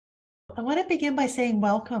I want to begin by saying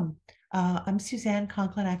welcome. I'm Suzanne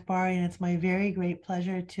Conklin-Akbari, and it's my very great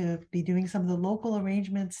pleasure to be doing some of the local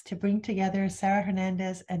arrangements to bring together Sarah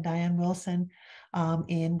Hernandez and Diane Wilson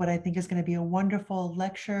in what I think is going to be a wonderful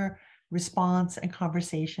lecture, response, and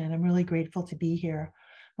conversation. I'm really grateful to be here.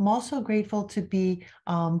 I'm also grateful to be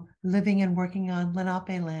living and working on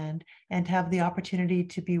Lenape land and to have the opportunity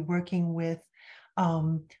to be working with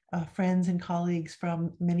friends and colleagues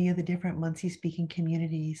from many of the different Munsee speaking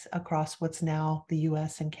communities across what's now the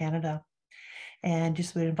US and Canada. And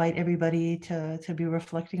just would invite everybody to be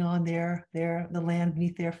reflecting on the land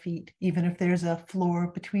beneath their feet. Even if there's a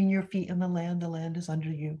floor between your feet and the land is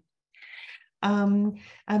under you. I'm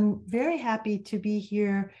very happy to be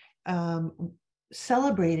here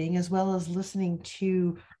celebrating as well as listening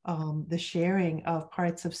to the sharing of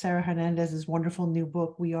parts of Sarah Hernandez's wonderful new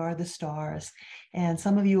book, We Are the Stars. And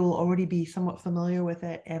some of you will already be somewhat familiar with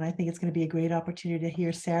it. And I think it's going to be a great opportunity to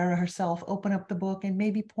hear Sarah herself open up the book and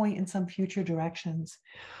maybe point in some future directions.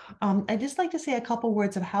 I'd just like to say a couple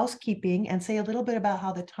words of housekeeping and say a little bit about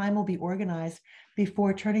how the time will be organized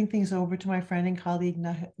before turning things over to my friend and colleague,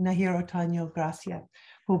 Nahir Otaño Gracia,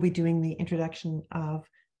 who will be doing the introduction of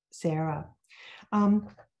Sarah.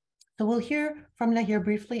 So we'll hear from Nahir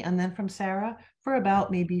briefly and then from Sarah for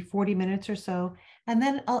about maybe 40 minutes or so. And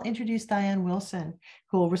then I'll introduce Diane Wilson,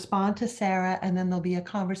 who will respond to Sarah, and then there'll be a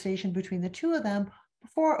conversation between the two of them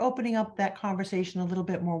before opening up that conversation a little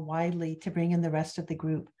bit more widely to bring in the rest of the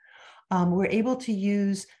group. We're able to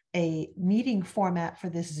use a meeting format for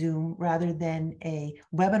this Zoom rather than a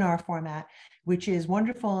webinar format, which is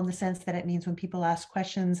wonderful in the sense that it means when people ask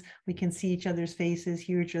questions, we can see each other's faces,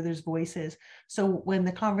 hear each other's voices. So when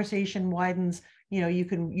the conversation widens, you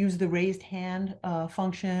can use the raised hand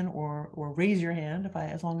function or raise your hand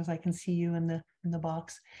as long as I can see you in the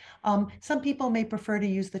box. Some people may prefer to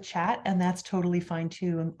use the chat, and that's totally fine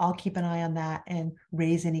too. And I'll keep an eye on that and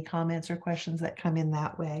raise any comments or questions that come in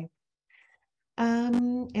that way.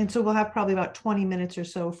 And so we'll have probably about 20 minutes or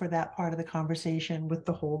so for that part of the conversation with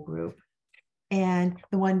the whole group. And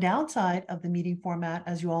the one downside of the meeting format,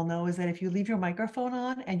 as you all know, is that if you leave your microphone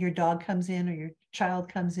on and your dog comes in or your child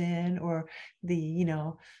comes in or the,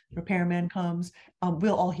 repairman comes,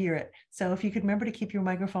 we'll all hear it. So if you could remember to keep your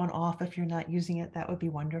microphone off if you're not using it, that would be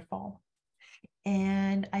wonderful.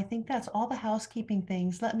 And I think that's all the housekeeping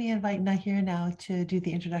things. Let me invite Nahir now to do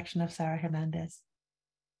the introduction of Sarah Hernandez.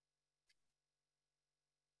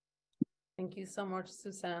 Thank you so much,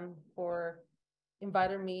 Suzanne, for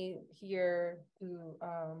inviting me here to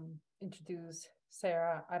introduce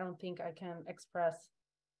Sarah. I don't think I can express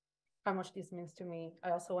how much this means to me. I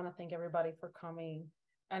also want to thank everybody for coming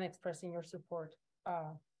and expressing your support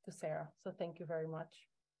to Sarah. So thank you very much.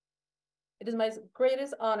 It is my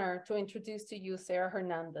greatest honor to introduce to you Sarah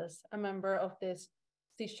Hernandez, a member of this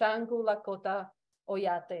Sicangu Lakota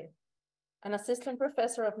Oyate, an assistant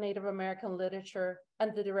professor of Native American literature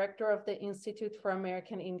and the director of the Institute for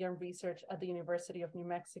American Indian Research at the University of New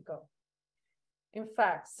Mexico. In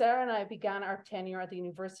fact, Sarah and I began our tenure at the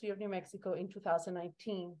University of New Mexico in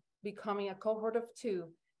 2019, becoming a cohort of 2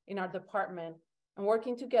 in our department and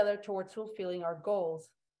working together towards fulfilling our goals.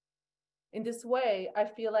 In this way, I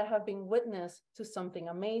feel I have been witness to something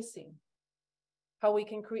amazing, how we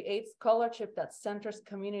can create scholarship that centers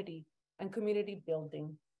community and community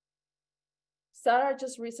building. Sarah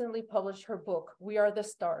just recently published her book, We Are the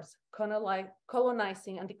Stars,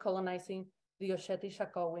 Colonizing and Decolonizing the Oceti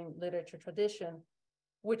Sakowin literature tradition,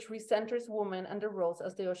 which recenters women and their roles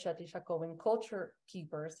as the Oceti Sakowin culture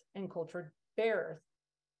keepers and culture bearers,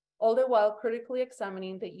 all the while critically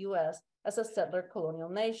examining the US as a settler colonial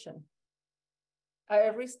nation. At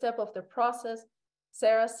every step of the process,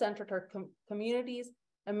 Sarah centered her communities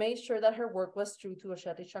and made sure that her work was true to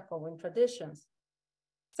Oceti Sakowin traditions.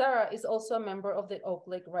 Sarah is also a member of the Oak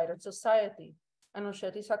Lake Writers Society, an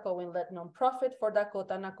Oceti Sakowin-led nonprofit for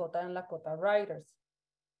Dakota, Nakota, and Lakota writers.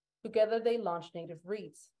 Together, they launched Native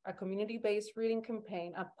Reads, a community-based reading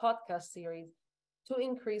campaign and podcast series to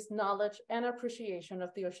increase knowledge and appreciation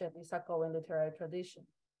of the Oceti Sakowin literary tradition.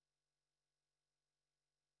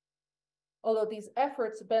 Although these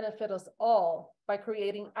efforts benefit us all by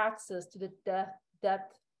creating access to the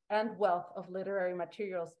depth and wealth of literary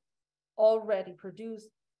materials already produced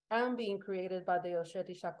and being created by the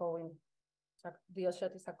Oceti Sakowin,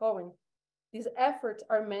 these efforts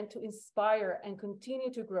are meant to inspire and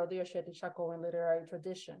continue to grow the Oceti Sakowin literary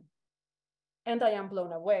tradition. And I am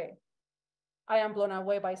blown away. I am blown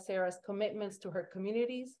away by Sarah's commitments to her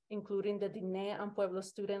communities, including the Diné and Pueblo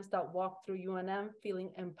students that walked through UNM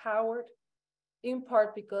feeling empowered, in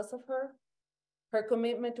part because of her, her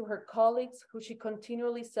commitment to her colleagues, who she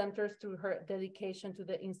continually centers through her dedication to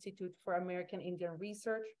the Institute for American Indian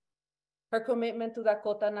Research, her commitment to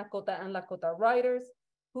Dakota, Nakota, and Lakota writers,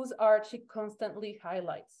 whose art she constantly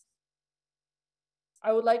highlights.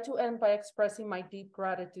 I would like to end by expressing my deep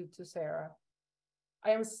gratitude to Sarah.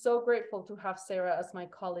 I am so grateful to have Sarah as my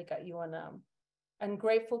colleague at UNM, and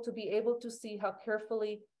grateful to be able to see how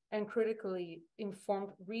carefully and critically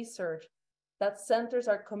informed research that centers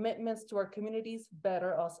our commitments to our communities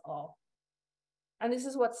better us all. And this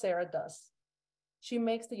is what Sarah does. She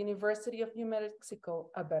makes the University of New Mexico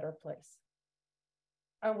a better place.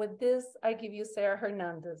 And with this, I give you Sarah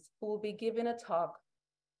Hernandez, who will be giving a talk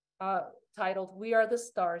titled, "We Are the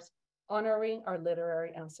Stars, Honoring Our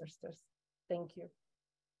Literary Ancestors." Thank you.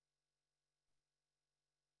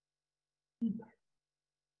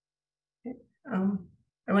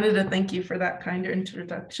 I wanted to thank you for that kind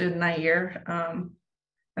introduction, Nair.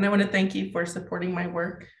 And I want to thank you for supporting my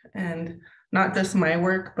work, and not just my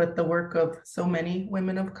work, but the work of so many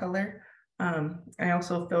women of color. I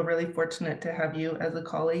also feel really fortunate to have you as a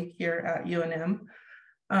colleague here at UNM.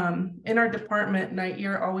 In our department,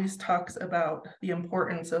 Nair always talks about the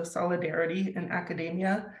importance of solidarity in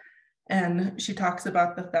academia. And she talks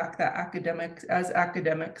about the fact that as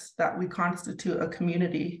academics, that we constitute a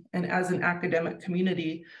community. And as an academic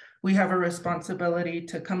community, we have a responsibility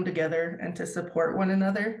to come together and to support one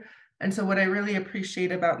another. And so what I really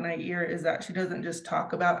appreciate about Nair is that she doesn't just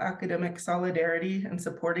talk about academic solidarity and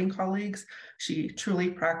supporting colleagues, she truly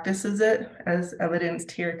practices it, as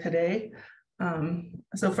evidenced here today.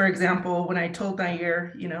 So for example, when I told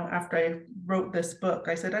Nair, after I wrote this book,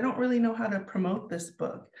 I said, I don't really know how to promote this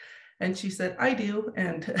book. And she said, I do.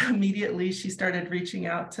 And immediately she started reaching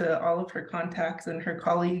out to all of her contacts and her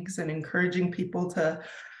colleagues and encouraging people to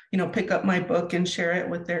pick up my book and share it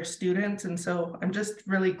with their students. And so I'm just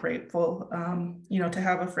really grateful, to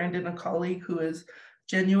have a friend and a colleague who is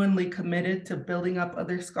genuinely committed to building up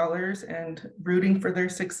other scholars and rooting for their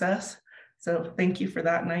success. So thank you for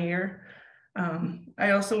that, Nair.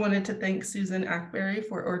 I also wanted to thank Susan Ackberry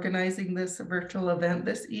for organizing this virtual event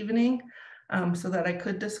this evening so that I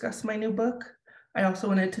could discuss my new book. I also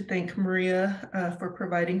wanted to thank Maria for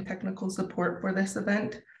providing technical support for this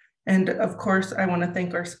event. And of course, I want to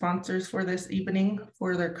thank our sponsors for this evening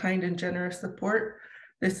for their kind and generous support.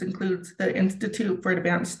 This includes the Institute for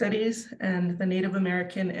Advanced Studies and the Native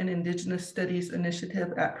American and Indigenous Studies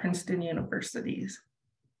Initiative at Princeton Universities.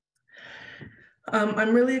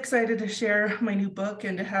 I'm really excited to share my new book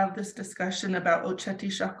and to have this discussion about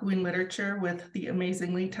Oceti Sakowin literature with the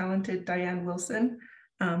amazingly talented Diane Wilson.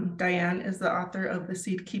 Diane is the author of The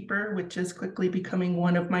Seed Keeper, which is quickly becoming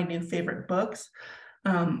one of my new favorite books.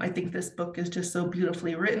 I think this book is just so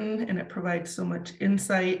beautifully written, and it provides so much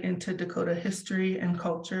insight into Dakota history and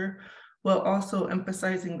culture, while also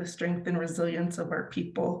emphasizing the strength and resilience of our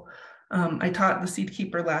people. I taught The Seed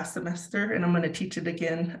Keeper last semester, and I'm going to teach it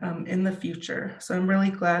again in the future. So I'm really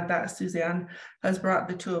glad that Suzanne has brought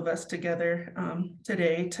the two of us together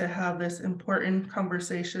today to have this important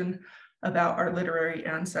conversation about our literary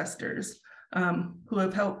ancestors who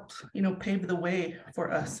have helped, pave the way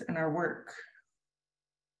for us in our work.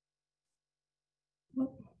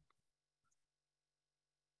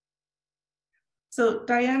 So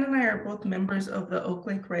Diane and I are both members of the Oak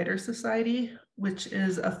Lake Writers Society, which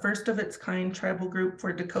is a first of its kind tribal group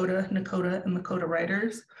for Dakota, Nakota, and Lakota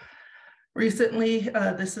writers. Recently,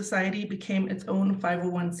 the society became its own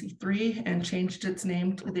 501c3 and changed its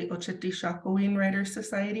name to the Oceti Sakowin Writers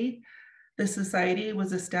Society. The society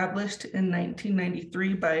was established in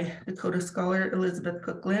 1993 by Dakota scholar Elizabeth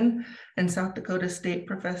Cookland and South Dakota State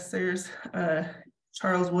professors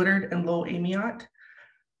Charles Woodard and Lowell Amiot.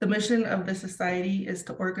 The mission of the society is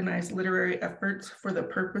to organize literary efforts for the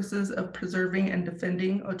purposes of preserving and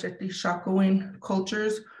defending Oceti Sakowin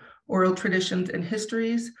cultures, oral traditions, and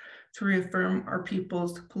histories, to reaffirm our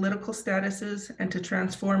people's political statuses, and to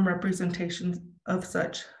transform representations of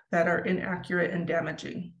such that are inaccurate and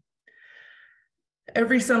damaging.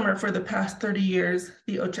 Every summer for the past 30 years,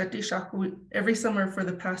 Oceti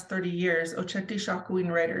Sakowin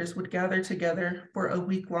writers would gather together for a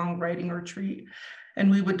week-long writing retreat, and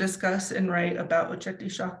we would discuss and write about Oceti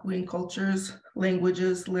Sakowin cultures,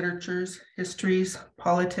 languages, literatures, histories,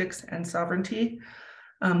 politics, and sovereignty.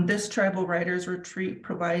 This tribal writers retreat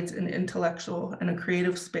provides an intellectual and a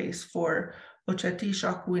creative space for Oceti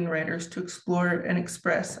Sakowin writers to explore and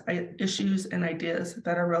express issues and ideas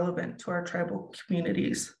that are relevant to our tribal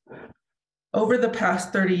communities. Over the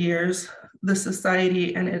past 30 years, the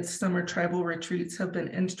society and its summer tribal retreats have been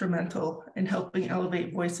instrumental in helping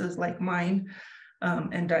elevate voices like mine,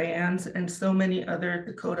 and Diane's, and so many other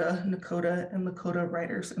Dakota, Nakota, and Lakota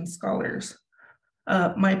writers and scholars.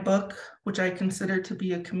 My book, which I consider to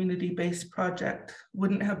be a community-based project,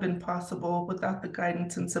 wouldn't have been possible without the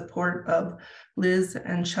guidance and support of Liz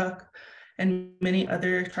and Chuck and many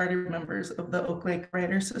other charter members of the Oak Lake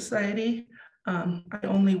Writers Society. I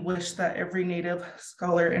only wish that every Native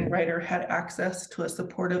scholar and writer had access to a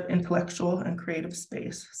supportive intellectual and creative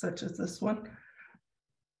space such as this one.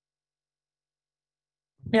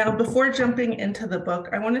 Now, before jumping into the book,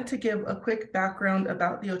 I wanted to give a quick background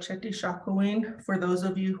about the Oceti Sakowin for those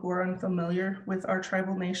of you who are unfamiliar with our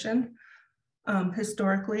tribal nation.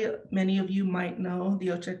 Historically, many of you might know the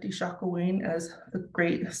Oceti Sakowin as the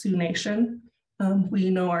Great Sioux Nation. We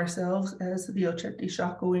know ourselves as the Oceti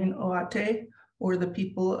Sakowin-led, or the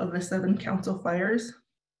people of the 7 council fires.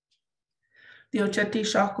 The Oceti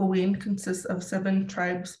Sakowin consists of 7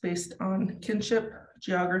 tribes based on kinship,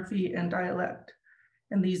 geography, and dialect.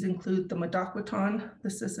 And these include the Madakwatan, the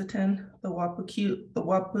Sisseton, the Wapukute, the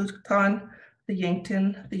Waputan, the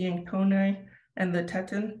Yankton, the Yanktonai, and the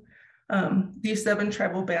Teton. These 7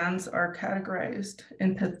 tribal bands are categorized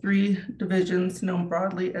into 3 divisions known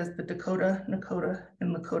broadly as the Dakota, Nakota,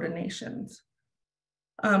 and Lakota nations.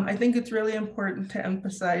 I think it's really important to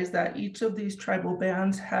emphasize that each of these tribal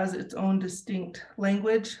bands has its own distinct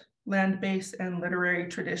language, land base, and literary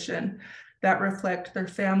tradition that reflect their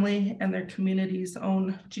family and their community's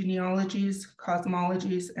own genealogies,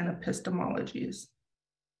 cosmologies, and epistemologies.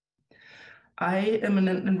 I am an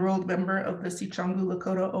enrolled member of the Sicangu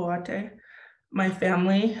Lakota Oate. My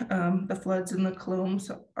family, the Floods and the Clomes,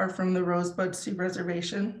 are from the Rosebud Sioux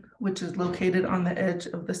Reservation, which is located on the edge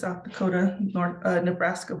of the South Dakota,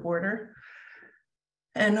 Nebraska border.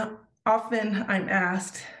 And often I'm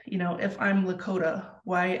asked, if I'm Lakota,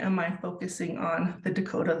 why am I focusing on the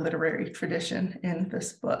Dakota literary tradition in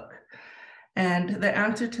this book? And the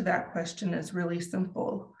answer to that question is really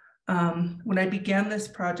simple. When I began this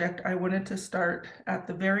project, I wanted to start at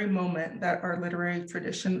the very moment that our literary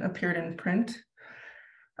tradition appeared in print.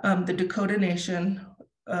 The Dakota Nation,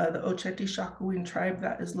 the Oceti Sakowin tribe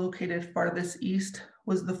that is located farthest east,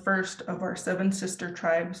 was the first of our 7 sister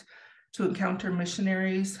tribes to encounter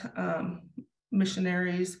missionaries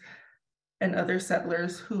and other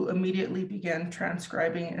settlers who immediately began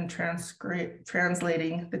transcribing and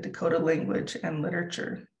translating the Dakota language and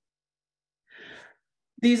literature.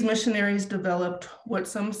 These missionaries developed what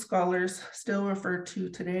some scholars still refer to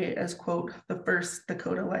today as, quote, the first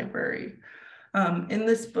Dakota library. In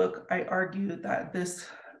this book, I argue that this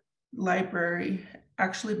library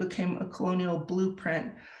actually became a colonial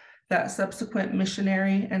blueprint that subsequent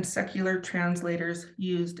missionary and secular translators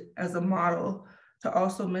used as a model to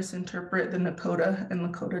also misinterpret the Nakota and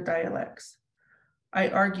Lakota dialects. I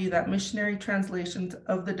argue that missionary translations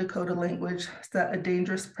of the Dakota language set a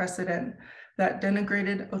dangerous precedent that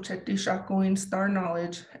denigrated Oceti Sakowin star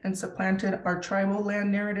knowledge and supplanted our tribal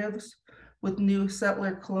land narratives with new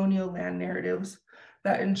settler colonial land narratives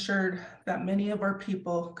that ensured that many of our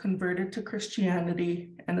people converted to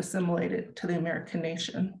Christianity and assimilated to the American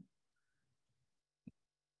nation.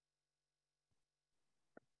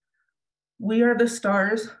 We Are the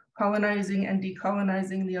Stars, Colonizing and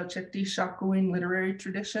Decolonizing the Oceti Sakowin Literary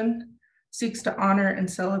Tradition, seeks to honor and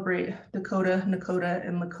celebrate Dakota, Nakota,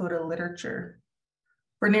 and Lakota literature.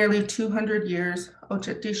 For nearly 200 years,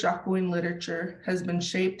 Oceti Sakowin literature has been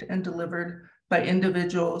shaped and delivered by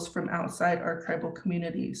individuals from outside our tribal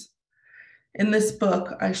communities. In this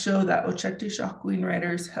book, I show that Oceti Sakowin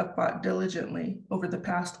writers have fought diligently over the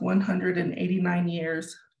past 189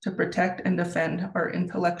 years to protect and defend our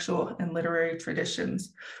intellectual and literary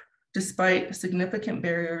traditions, despite significant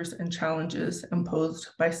barriers and challenges imposed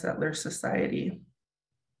by settler society.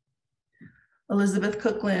 Elizabeth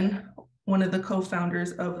Cookland, one of the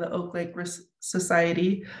co-founders of the Oak Lake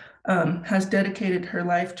Society, has dedicated her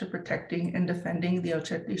life to protecting and defending the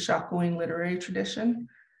Oceti Sakowin literary tradition.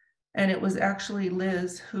 And it was actually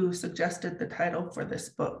Liz who suggested the title for this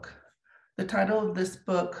book. The title of this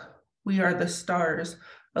book, We Are the Stars,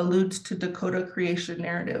 alludes to Dakota creation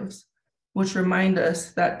narratives, which remind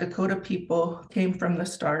us that Dakota people came from the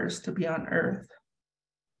stars to be on Earth.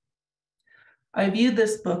 I view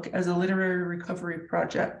this book as a literary recovery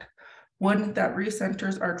project, one that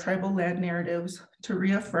recenters our tribal land narratives to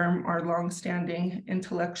reaffirm our longstanding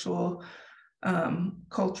intellectual,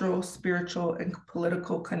 cultural, spiritual, and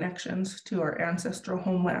political connections to our ancestral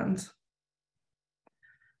homelands.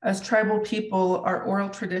 As tribal people, our oral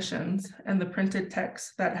traditions and the printed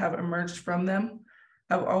texts that have emerged from them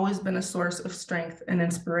have always been a source of strength and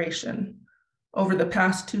inspiration. Over the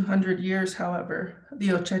past 200 years, however, the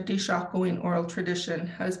Oceti Sakowin oral tradition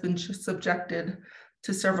has been subjected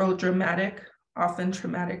to several dramatic, often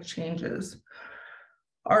traumatic changes.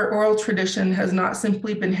 Our oral tradition has not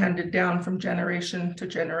simply been handed down from generation to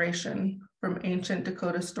generation, from ancient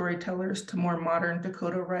Dakota storytellers to more modern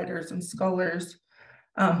Dakota writers and scholars,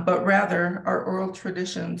 but rather our oral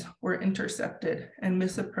traditions were intercepted and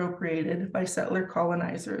misappropriated by settler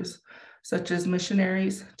colonizers, such as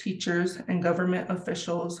missionaries, teachers, and government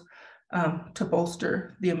officials to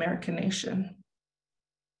bolster the American nation.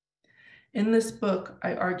 In this book,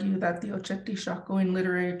 I argue that the Oceti Sakowin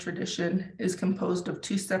literary tradition is composed of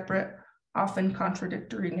two separate, often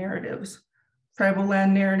contradictory narratives, tribal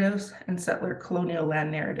land narratives and settler colonial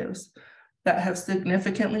land narratives that have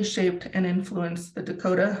significantly shaped and influenced the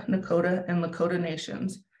Dakota, Nakota, and Lakota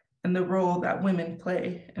nations and the role that women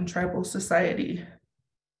play in tribal society.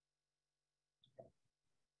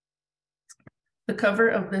 The cover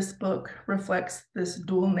of this book reflects this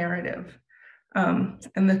dual narrative. And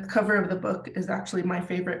the cover of the book is actually my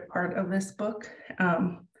favorite part of this book.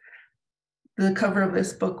 The cover of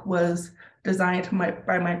this book was designed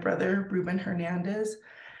by my brother, Ruben Hernandez.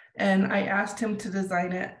 And I asked him to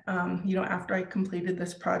design it, after I completed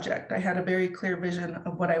this project. I had a very clear vision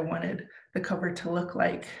of what I wanted the cover to look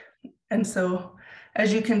like. And so,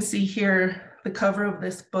 as you can see here, the cover of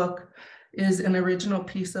this book is an original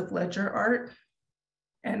piece of ledger art.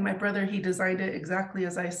 And my brother, he designed it exactly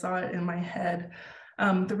as I saw it in my head.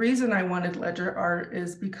 The reason I wanted ledger art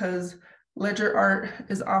is because ledger art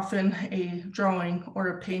is often a drawing or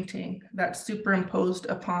a painting that's superimposed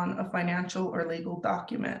upon a financial or legal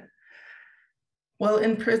document. While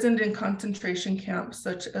imprisoned in concentration camps,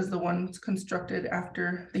 such as the ones constructed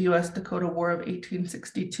after the US-Dakota War of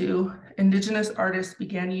 1862, Indigenous artists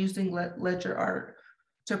began using ledger art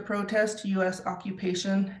to protest US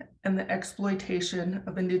occupation and the exploitation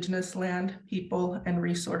of Indigenous land, people, and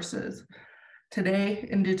resources. Today,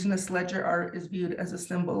 Indigenous ledger art is viewed as a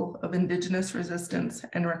symbol of Indigenous resistance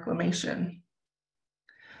and reclamation.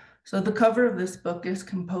 So the cover of this book is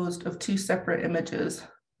composed of two separate images,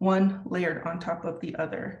 one layered on top of the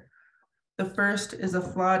other. The first is a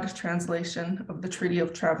flawed translation of the Treaty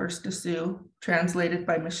of Traverse des Sioux, translated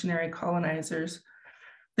by missionary colonizers.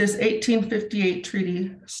 This 1858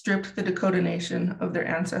 treaty stripped the Dakota Nation of their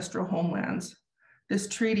ancestral homelands. This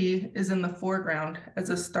treaty is in the foreground as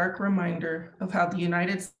a stark reminder of how the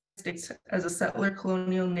United States, as a settler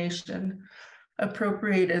colonial nation,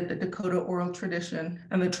 appropriated the Dakota oral tradition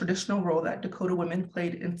and the traditional role that Dakota women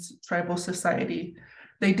played in tribal society.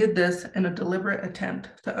 They did this in a deliberate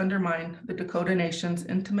attempt to undermine the Dakota Nation's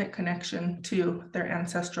intimate connection to their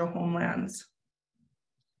ancestral homelands.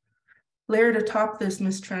 Layered atop this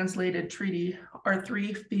mistranslated treaty are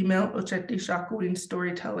three female Oceti Sakowin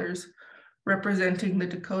storytellers representing the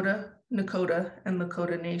Dakota, Nakota, and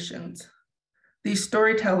Lakota nations. These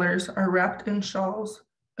storytellers are wrapped in shawls,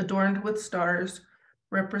 adorned with stars,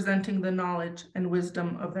 representing the knowledge and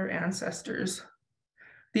wisdom of their ancestors.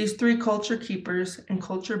 These three culture keepers and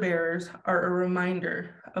culture bearers are a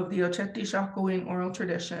reminder of the Oceti Sakowin oral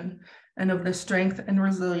tradition and of the strength and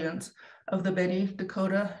resilience of the Beni,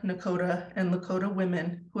 Dakota, Nakota, and Lakota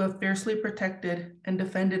women who have fiercely protected and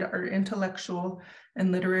defended our intellectual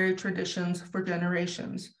and literary traditions for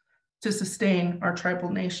generations to sustain our tribal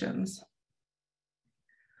nations.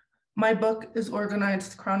 My book is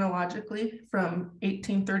organized chronologically from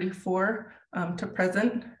 1834 to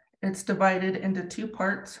present. It's divided into two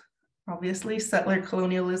parts, obviously, settler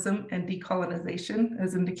colonialism and decolonization,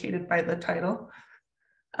 as indicated by the title.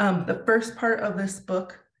 The first part of this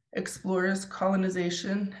book explores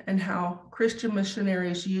colonization and how Christian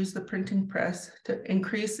missionaries used the printing press to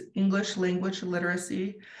increase English language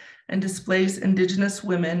literacy and displace Indigenous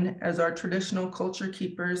women as our traditional culture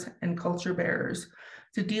keepers and culture bearers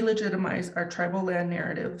to delegitimize our tribal land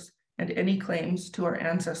narratives and any claims to our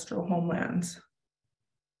ancestral homelands.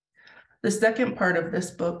 The second part of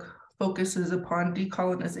this book focuses upon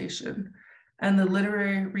decolonization and the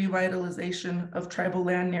literary revitalization of tribal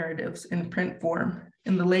land narratives in print form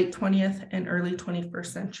in the late 20th and early 21st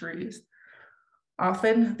centuries.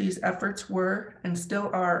 Often, these efforts were and still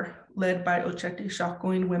are led by Oceti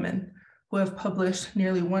Sakowin women who have published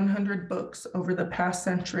nearly 100 books over the past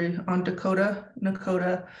century on Dakota,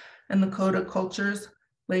 Nakota, and Lakota cultures,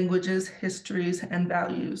 languages, histories, and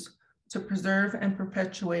values to preserve and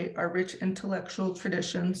perpetuate our rich intellectual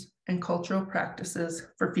traditions and cultural practices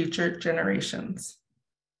for future generations.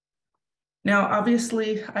 Now,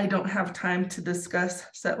 obviously, I don't have time to discuss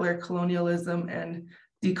settler colonialism and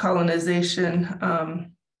decolonization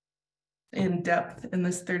in depth in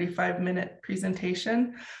this 35-minute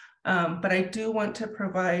presentation. But I do want to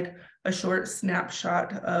provide a short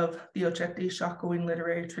snapshot of the Oceti Sakowin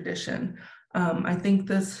literary tradition. I think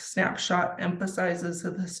this snapshot emphasizes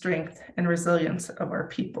the strength and resilience of our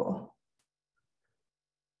people.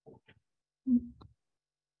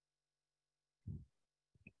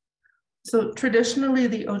 So traditionally,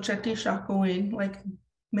 the Oceti Sakowin, like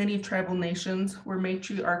many tribal nations, were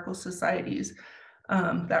matriarchal societies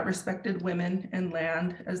that respected women and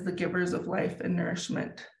land as the givers of life and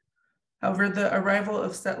nourishment. However, the arrival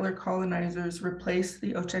of settler colonizers replaced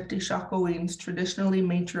the Oceti Sakowin's traditionally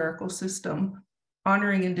matriarchal system,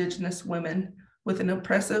 honoring Indigenous women with an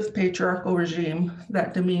oppressive patriarchal regime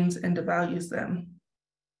that demeans and devalues them.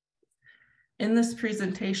 In this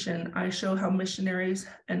presentation, I show how missionaries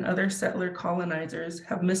and other settler colonizers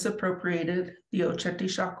have misappropriated the Oceti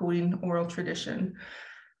Sakowin oral tradition.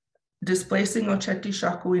 Displacing Oceti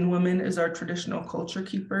Sakowin women as our traditional culture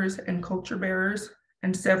keepers and culture bearers,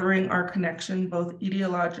 and severing our connection both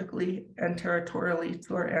ideologically and territorially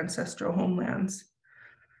to our ancestral homelands.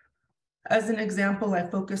 As an example, I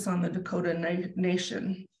focus on the Dakota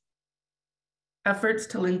Nation. Efforts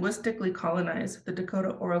to linguistically colonize the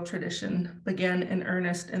Dakota oral tradition began in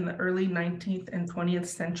earnest in the early 19th and 20th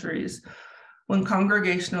centuries, when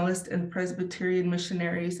Congregationalist and Presbyterian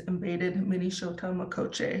missionaries invaded Minnesota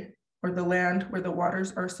Makoche, or the land where the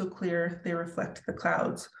waters are so clear they reflect the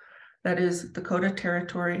clouds. That is Dakota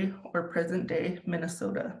Territory, or present-day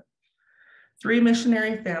Minnesota. 3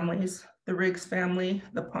 missionary families, the Riggs family,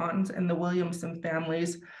 the Ponds, and the Williamson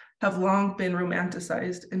families, have long been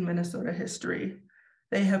romanticized in Minnesota history.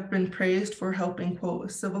 They have been praised for helping,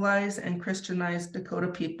 quote, civilize and Christianize Dakota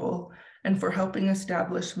people, and for helping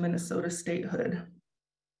establish Minnesota statehood.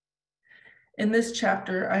 In this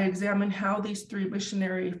chapter, I examine how these 3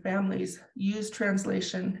 missionary families used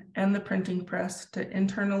translation and the printing press to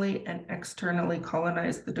internally and externally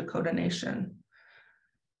colonize the Dakota Nation.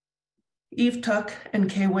 Eve Tuck and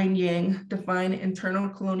K. Wayne Yang define internal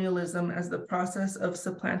colonialism as the process of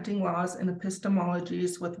supplanting laws and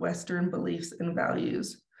epistemologies with Western beliefs and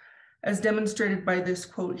values. As demonstrated by this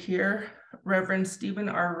quote here, Reverend Stephen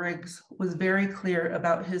R. Riggs was very clear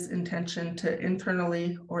about his intention to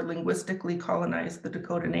internally or linguistically colonize the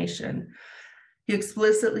Dakota Nation. He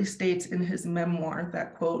explicitly states in his memoir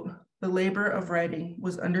that, quote, the labor of writing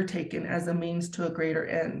was undertaken as a means to a greater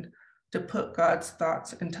end, to put God's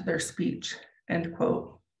thoughts into their speech, end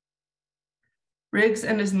quote. Riggs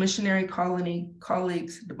and his missionary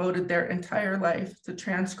colleagues devoted their entire life to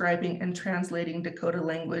transcribing and translating Dakota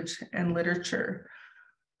language and literature.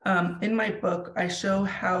 In my book, I show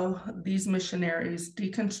how these missionaries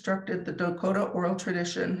deconstructed the Dakota oral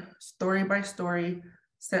tradition, story by story,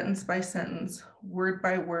 sentence by sentence, word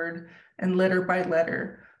by word, and letter by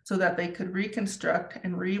letter, so that they could reconstruct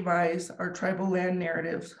and revise our tribal land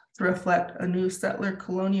narratives to reflect a new settler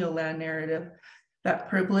colonial land narrative that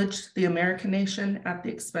privileged the American nation at the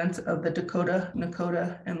expense of the Dakota,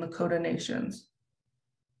 Nakota, and Lakota nations.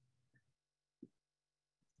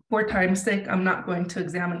 For time's sake, I'm not going to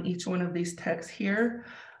examine each one of these texts here.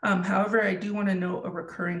 However, I do want to note a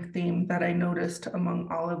recurring theme that I noticed among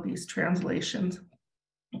all of these translations,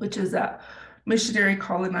 which is that missionary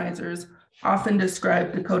colonizers often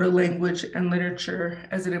describe Dakota language and literature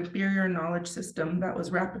as an inferior knowledge system that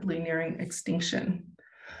was rapidly nearing extinction.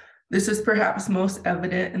 This is perhaps most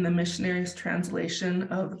evident in the missionaries' translation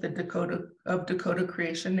of the Dakota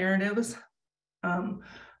creation narratives.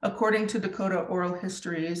 According to Dakota oral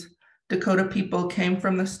histories, Dakota people came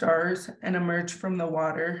from the stars and emerged from the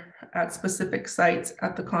water at specific sites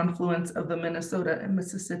at the confluence of the Minnesota and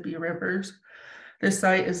Mississippi rivers. This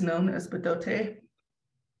site is known as Bedote.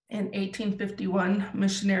 In 1851,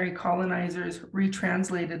 missionary colonizers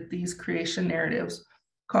retranslated these creation narratives,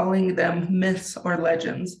 calling them myths or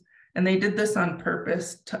legends, and they did this on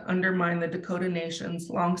purpose to undermine the Dakota Nation's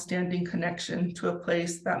longstanding connection to a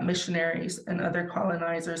place that missionaries and other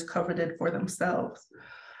colonizers coveted for themselves.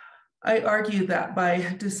 I argue that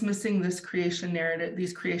by dismissing these creation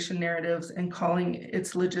narratives and calling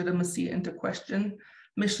its legitimacy into question,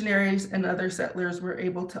 missionaries and other settlers were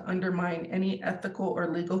able to undermine any ethical or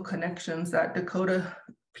legal connections that Dakota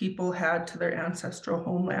people had to their ancestral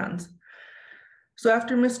homelands. So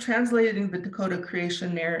after mistranslating the Dakota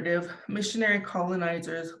creation narrative, missionary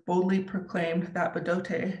colonizers boldly proclaimed that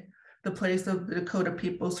Bedote, the place of the Dakota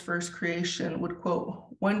people's first creation, would, quote,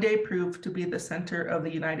 one day prove to be the center of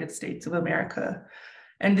the United States of America.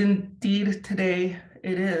 And indeed, today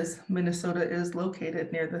it is. Minnesota is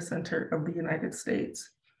located near the center of the United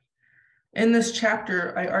States. In this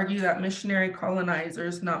chapter, I argue that missionary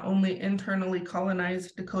colonizers not only internally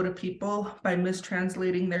colonized Dakota people by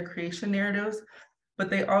mistranslating their creation narratives, but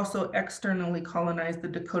they also externally colonized the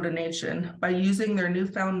Dakota Nation by using their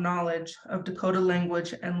newfound knowledge of Dakota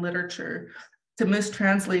language and literature to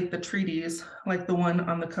mistranslate the treaties, like the one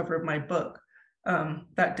on the cover of my book,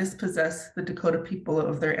 that dispossess the Dakota people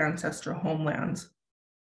of their ancestral homelands.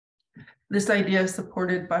 This idea is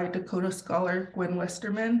supported by Dakota scholar Gwen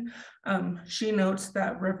Westerman. She notes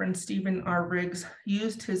that Reverend Stephen R. Riggs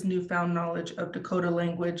used his newfound knowledge of Dakota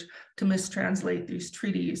language to mistranslate these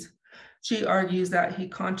treaties. She argues that he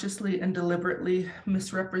consciously and deliberately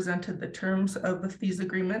misrepresented the terms of these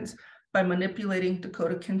agreements by manipulating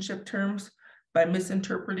Dakota kinship terms, by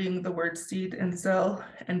misinterpreting the words seed and sell,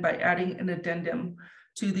 and by adding an addendum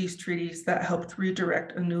to these treaties that helped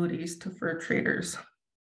redirect annuities to fur traders.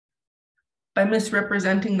 By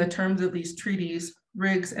misrepresenting the terms of these treaties,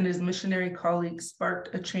 Riggs and his missionary colleagues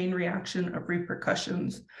sparked a chain reaction of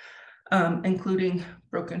repercussions, including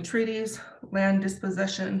broken treaties, land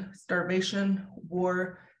dispossession, starvation,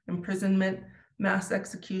 war, imprisonment, mass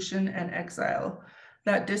execution, and exile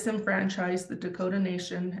that disenfranchised the Dakota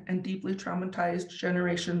Nation and deeply traumatized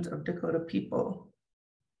generations of Dakota people.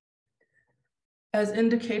 As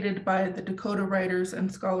indicated by the Dakota writers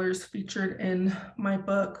and scholars featured in my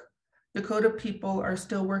book, Dakota people are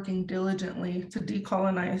still working diligently to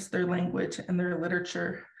decolonize their language and their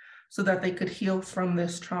literature so that they could heal from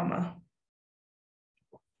this trauma.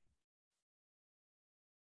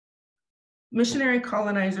 Missionary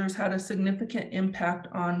colonizers had a significant impact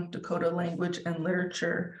on Dakota language and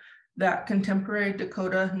literature that contemporary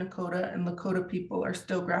Dakota, Nakota, and Lakota people are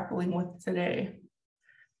still grappling with today.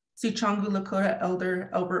 Sicangu Lakota elder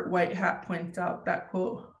Albert Whitehat points out that,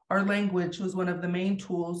 quote, "Our language was one of the main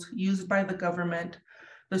tools used by the government,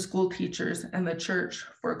 the school teachers, and the church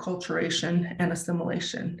for acculturation and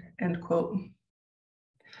assimilation," end quote.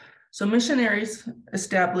 So missionaries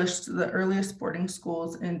established the earliest boarding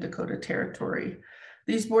schools in Dakota Territory.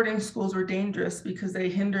 These boarding schools were dangerous because they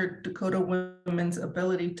hindered Dakota women's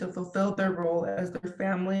ability to fulfill their role as their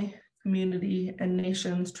family, community, and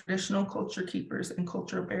nation's traditional culture keepers and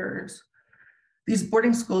culture bearers. These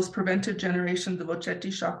boarding schools prevented generations of Oceti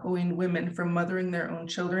Sakowin women from mothering their own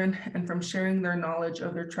children and from sharing their knowledge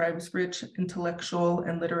of their tribe's rich intellectual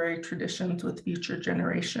and literary traditions with future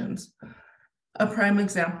generations. A prime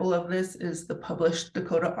example of this is the published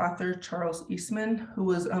Dakota author Charles Eastman, who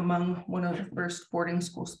was among one of the first boarding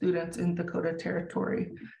school students in Dakota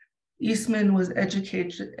Territory. Eastman was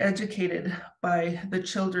educated by the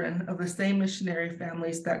children of the same missionary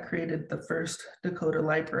families that created the first Dakota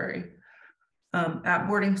library. At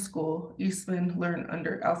boarding school, Eastman learned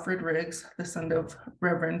under Alfred Riggs, the son of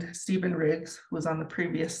Reverend Stephen Riggs, who was on the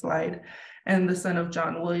previous slide, and the son of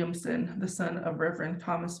John Williamson, the son of Reverend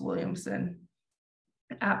Thomas Williamson.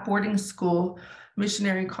 At boarding school,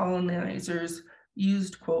 missionary colonizers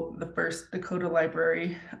used, quote, the first Dakota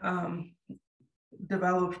library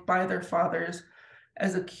developed by their fathers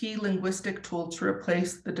as a key linguistic tool to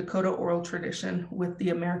replace the Dakota oral tradition with the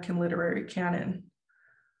American literary canon.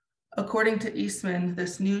 According to Eastman,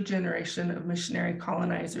 this new generation of missionary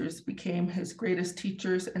colonizers became his greatest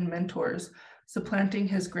teachers and mentors, supplanting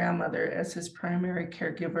his grandmother as his primary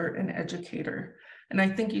caregiver and educator. And I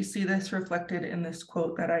think you see this reflected in this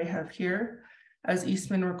quote that I have here. As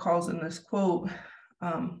Eastman recalls in this quote,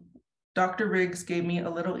 Dr. Riggs gave me a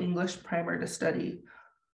little English primer to study.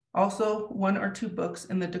 Also, 1 or 2 books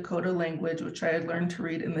in the Dakota language, which I had learned to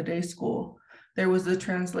read in the day school. There was the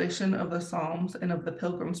translation of the Psalms and of the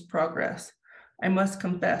Pilgrim's Progress. I must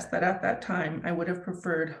confess that at that time, I would have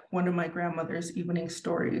preferred one of my grandmother's evening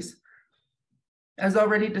stories. As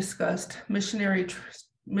already discussed,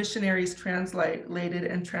 missionaries translated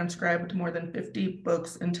and transcribed more than 50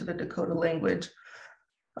 books into the Dakota language,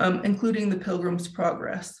 including the Pilgrim's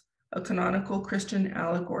Progress, a canonical Christian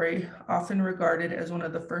allegory often regarded as one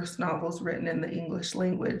of the first novels written in the English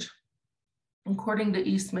language. According to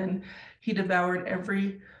Eastman, he devoured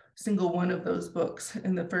every single one of those books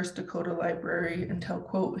in the first Dakota library until,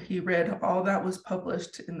 quote, he read all that was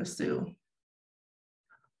published in the Sioux.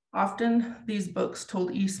 Often, these books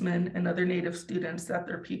told Eastman and other Native students that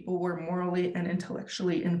their people were morally and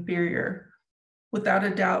intellectually inferior. Without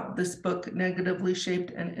a doubt, this book negatively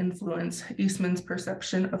shaped and influenced Eastman's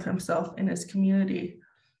perception of himself and his community.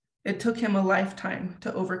 It took him a lifetime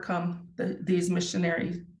to overcome these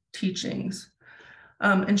missionary teachings.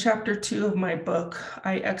 In chapter 2 of my book,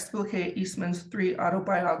 I explicate Eastman's 3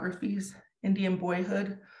 autobiographies, Indian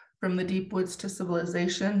Boyhood, From the Deep Woods to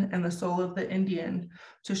Civilization, and The Soul of the Indian,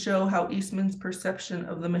 to show how Eastman's perception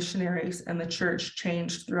of the missionaries and the church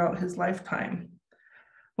changed throughout his lifetime.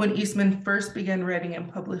 When Eastman first began writing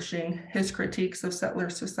and publishing, his critiques of settler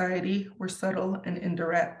society were subtle and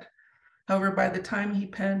indirect. However, by the time he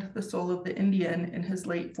penned The Soul of the Indian in his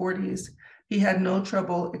late 40s, he had no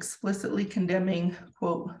trouble explicitly condemning,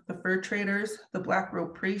 quote, the fur traders, the black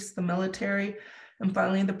robe priests, the military, and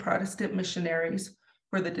finally the Protestant missionaries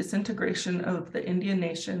for the disintegration of the Indian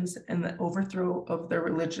nations and the overthrow of their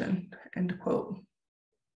religion, end quote.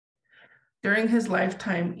 During his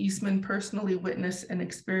lifetime, Eastman personally witnessed and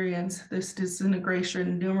experienced this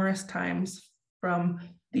disintegration numerous times, from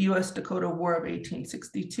the U.S. Dakota War of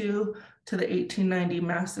 1862 to the 1890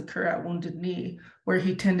 massacre at Wounded Knee, where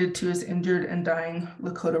he tended to his injured and dying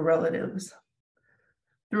Lakota relatives.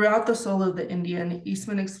 Throughout The Soul of the Indian,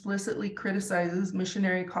 Eastman explicitly criticizes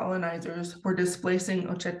missionary colonizers for displacing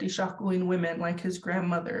Oceti Sakowin women like his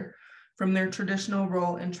grandmother from their traditional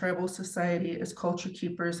role in tribal society as culture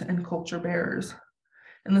keepers and culture bearers.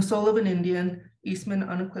 In The Soul of an Indian, Eastman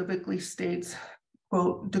unequivocally states,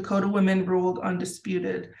 quote, Dakota women ruled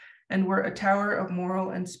undisputed and were a tower of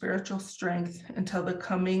moral and spiritual strength until the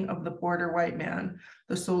coming of the border white man,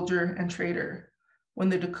 the soldier and trader. When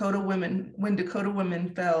Dakota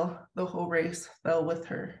women fell, the whole race fell with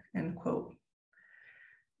her, end quote.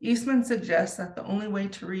 Eastman suggests that the only way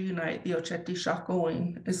to reunite the Oceti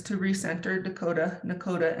Sakowin is to recenter Dakota,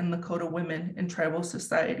 Nakota, and Lakota women in tribal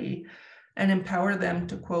society and empower them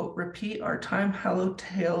to, quote, repeat our time-hallowed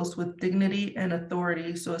tales with dignity and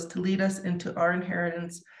authority so as to lead us into our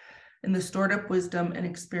inheritance in the stored-up wisdom and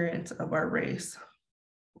experience of our race.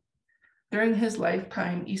 During his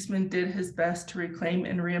lifetime, Eastman did his best to reclaim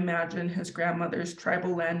and reimagine his grandmother's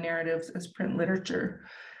tribal land narratives as print literature.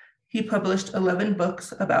 He published 11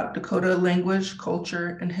 books about Dakota language,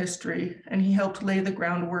 culture, and history, and he helped lay the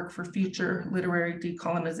groundwork for future literary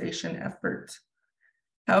decolonization efforts.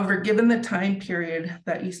 However, given the time period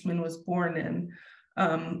that Eastman was born in,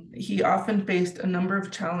 he often faced a number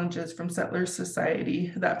of challenges from settler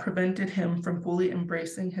society that prevented him from fully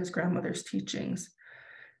embracing his grandmother's teachings.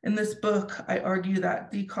 In this book, I argue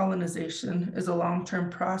that decolonization is a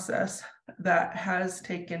long-term process that has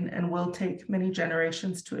taken and will take many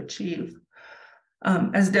generations to achieve.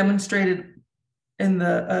 As demonstrated by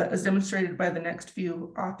the next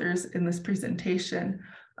few authors in this presentation,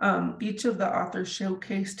 each of the authors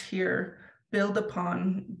showcased here builds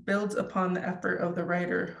upon the effort of the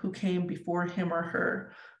writer who came before him or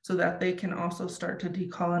her, so that they can also start to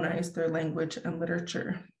decolonize their language and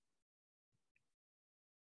literature.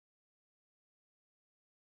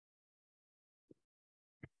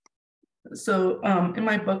 So in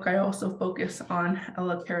my book, I also focus on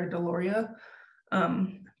Ella Cara Deloria.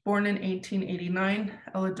 Born in 1889,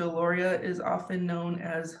 Ella Deloria is often known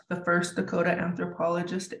as the first Dakota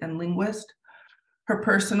anthropologist and linguist. Her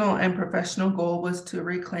personal and professional goal was to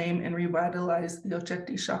reclaim and revitalize the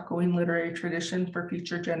Oceti Sakowin literary tradition for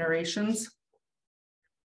future generations.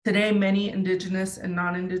 Today, many Indigenous and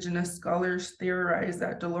non-Indigenous scholars theorize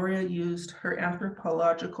that Deloria used her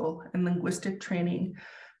anthropological and linguistic training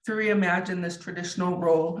to reimagine this traditional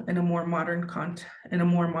role in a more modern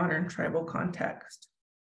tribal context.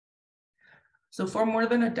 So for more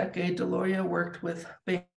than a decade, Deloria worked with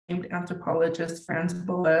famed anthropologist Franz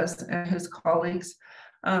Boas and his colleagues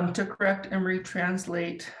to correct and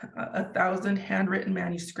retranslate 1,000 handwritten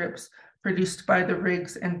manuscripts produced by the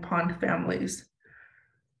Riggs and Pond families.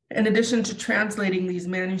 In addition to translating these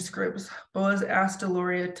manuscripts, Boas asked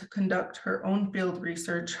Deloria to conduct her own field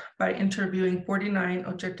research by interviewing 49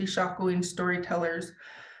 Oceti Sakowin storytellers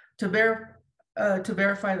to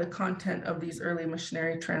verify the content of these early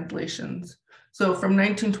missionary translations. So from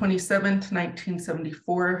 1927 to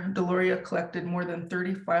 1974, Deloria collected more than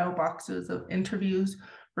 30 file boxes of interviews,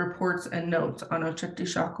 reports, and notes on Oceti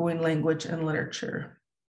Sakowin language and literature.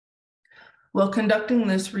 While conducting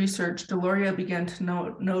this research, Deloria began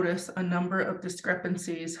to notice a number of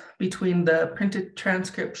discrepancies between the printed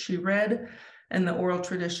transcript she read and the oral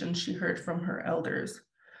tradition she heard from her elders.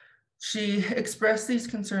 She expressed these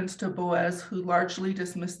concerns to Boas, who largely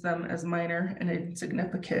dismissed them as minor and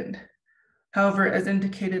insignificant. However, as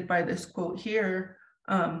indicated by this quote here,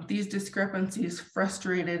 these discrepancies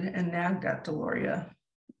frustrated and nagged at Deloria.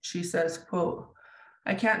 She says, quote,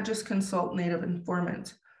 "I can't just consult Native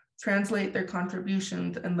informants, translate their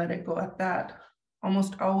contributions and let it go at that.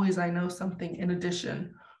 Almost always I know something in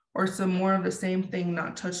addition, or some more of the same thing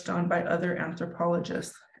not touched on by other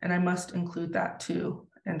anthropologists, and I must include that too,"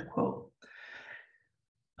 end quote.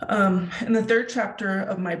 In the third chapter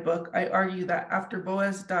of my book, I argue that after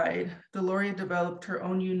Boas died, Deloria developed her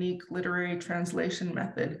own unique literary translation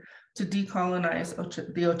method to decolonize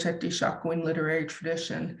the Oceti Sakowin literary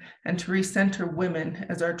tradition and to recenter women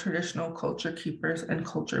as our traditional culture keepers and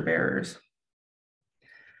culture bearers.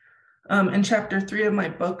 In chapter 3 of my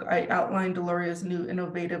book, I outlined Deloria's new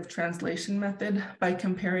innovative translation method by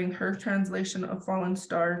comparing her translation of Fallen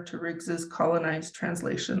Star to Riggs's colonized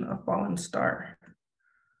translation of Fallen Star.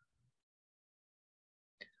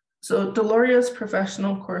 So Deloria's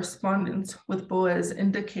professional correspondence with Boas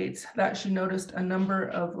indicates that she noticed a number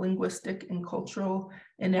of linguistic and cultural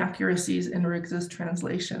inaccuracies in Riggs's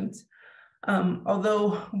translations.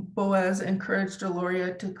 Although Boas encouraged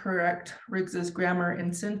Deloria to correct Riggs's grammar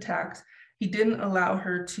and syntax, he didn't allow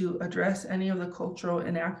her to address any of the cultural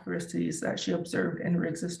inaccuracies that she observed in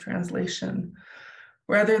Riggs's translation.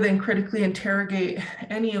 Rather than critically interrogate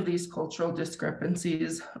any of these cultural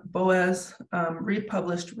discrepancies, Boas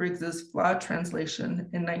republished Riggs's flawed translation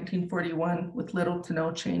in 1941 with little to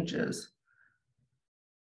no changes.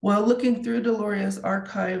 While looking through Deloria's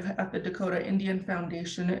archive at the Dakota Indian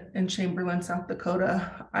Foundation in Chamberlain, South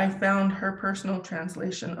Dakota, I found her personal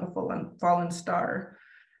translation of Fallen Star,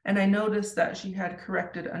 and I noticed that she had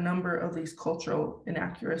corrected a number of these cultural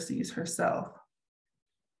inaccuracies herself.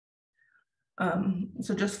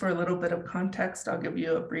 So just for a little bit of context, I'll give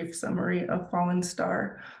you a brief summary of Fallen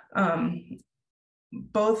Star.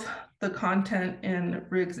 Both the content in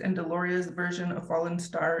Riggs and Deloria's version of Fallen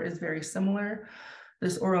Star is very similar.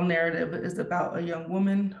 This oral narrative is about a young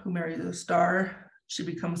woman who marries a star. She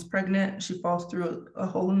becomes pregnant, she falls through a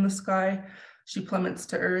hole in the sky, she plummets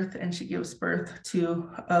to earth, and she gives birth to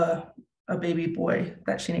a baby boy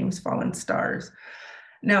that she names Fallen Stars.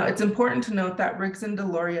 Now, it's important to note that Riggs and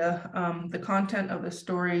Deloria, the content of the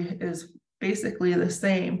story is basically the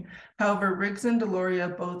same. However, Riggs and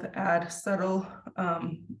Deloria both add subtle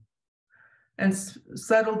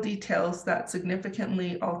details that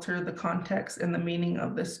significantly alter the context and the meaning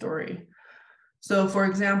of this story. So, for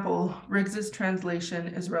example, Riggs's translation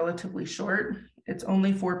is relatively short. It's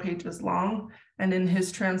only 4 pages long, and in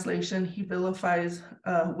his translation, he vilifies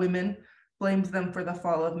women, blames them for the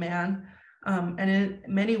fall of man. And in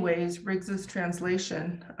many ways, Riggs's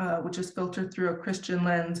translation, which is filtered through a Christian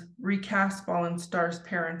lens, recasts Fallen Star's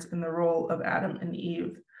parents in the role of Adam and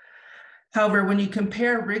Eve. However, when you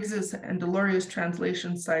compare Riggs's and Deloria's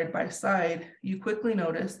translation side by side, you quickly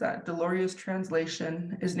notice that Deloria's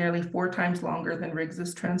translation is nearly 4 times longer than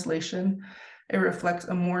Riggs's translation. It reflects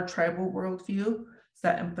a more tribal worldview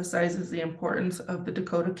that emphasizes the importance of the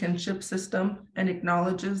Dakota kinship system and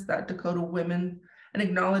acknowledges Dakota women's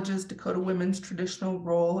traditional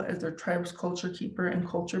role as their tribe's culture keeper and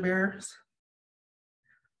culture bearers.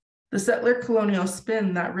 The settler colonial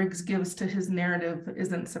spin that Riggs gives to his narrative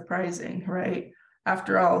isn't surprising, right?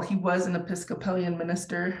 After all, he was an Episcopalian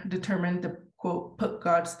minister determined to, quote, put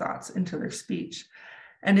God's thoughts into their speech.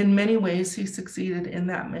 And in many ways, he succeeded in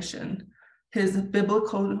that mission. His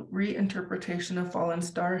biblical reinterpretation of Fallen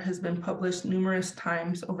Star has been published numerous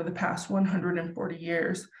times over the past 140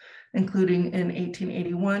 years, including in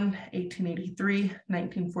 1881, 1883,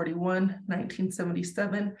 1941,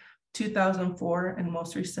 1977, 2004, and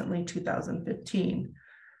most recently 2015.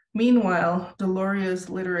 Meanwhile, Deloria's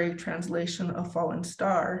literary translation of Fallen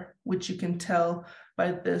Star, which you can tell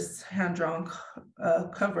by this hand-drawn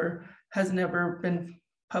cover, has never been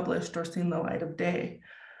published or seen the light of day.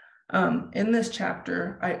 In this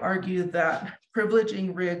chapter, I argue that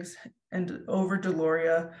privileging Riggs and over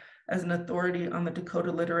Deloria as an authority on the Dakota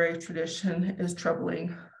literary tradition is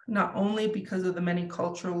troubling, not only because of the many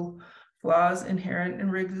cultural flaws inherent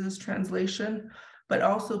in Riggs's translation, but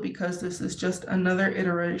also because this is just another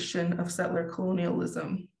iteration of settler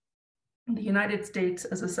colonialism. The United States,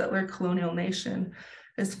 as a settler colonial nation,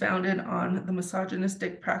 is founded on the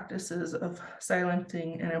misogynistic practices of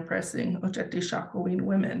silencing and oppressing Oceti Sakowin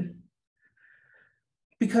women.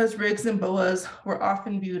 Because Riggs and Boas were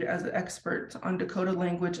often viewed as experts on Dakota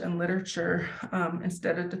language and literature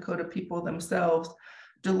instead of Dakota people themselves,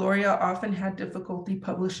 Deloria often had difficulty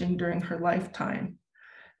publishing during her lifetime.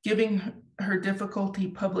 Giving her difficulty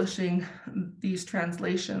publishing these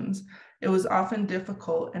translations, it was often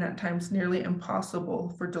difficult and at times nearly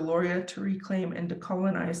impossible for Deloria to reclaim and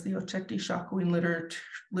decolonize the Oceti Sakowin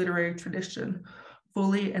literary tradition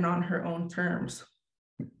fully and on her own terms.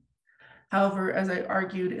 However, as I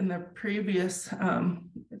argued in the previous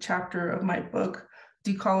chapter of my book,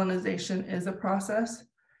 decolonization is a process,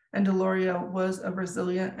 and Deloria was a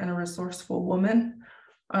resilient and a resourceful woman.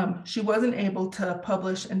 She wasn't able to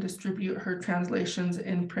publish and distribute her translations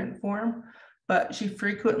in print form, but she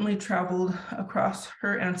frequently traveled across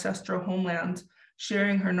her ancestral homelands,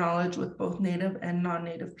 sharing her knowledge with both Native and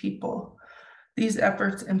non-Native people. These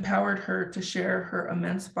efforts empowered her to share her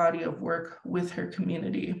immense body of work with her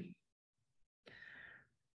community.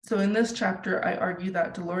 So in this chapter, I argue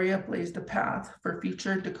that Deloria blazed a path for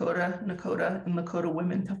future Dakota, Nakota, and Lakota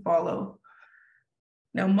women to follow.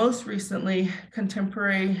 Now, most recently,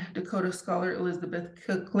 contemporary Dakota scholar Elizabeth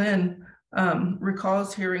Cook-Lynn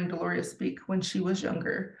recalls hearing Deloria speak when she was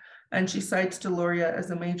younger, and she cites Deloria as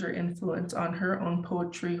a major influence on her own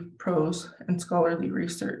poetry, prose, and scholarly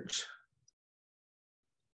research.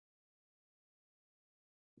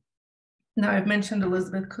 Now, I've mentioned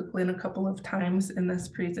Elizabeth Cook-Lynn a couple of times in this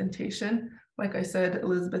presentation. Like I said,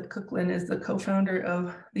 Elizabeth Cook-Lynn is the co-founder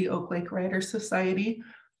of the Oak Lake Writers Society.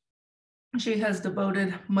 She has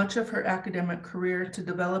devoted much of her academic career to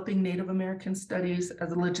developing Native American studies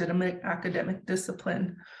as a legitimate academic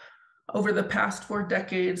discipline. Over the past 4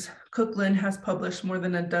 decades, Cook-Lynn has published more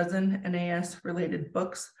than a dozen NAS-related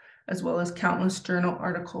books, as well as countless journal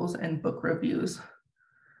articles and book reviews.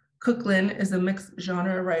 Cook-Lynn is a mixed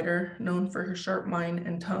genre writer known for her sharp mind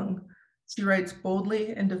and tongue. She writes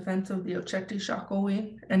boldly in defense of the Oceti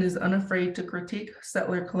Sakowin and is unafraid to critique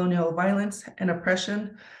settler colonial violence and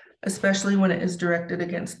oppression, especially when it is directed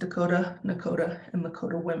against Dakota, Nakota, and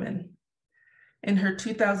Lakota women. In her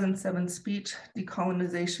 2007 speech,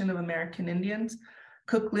 Decolonization of American Indians,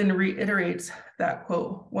 Cook-Lynn reiterates that,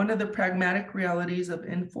 quote, "One of the pragmatic realities of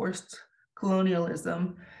enforced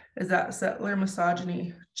colonialism is that settler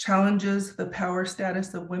misogyny challenges the power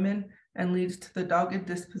status of women and leads to the dogged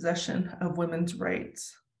dispossession of women's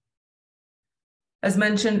rights." As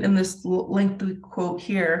mentioned in this lengthy quote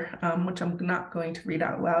here, which I'm not going to read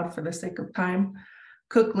out loud for the sake of time,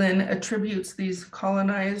 Cook-Lynn attributes these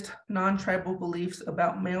colonized, non-tribal beliefs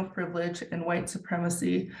about male privilege and white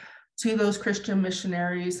supremacy to those Christian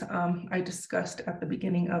missionaries I discussed at the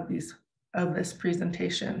beginning of this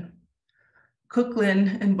presentation.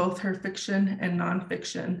 Cook-Lynn, in both her fiction and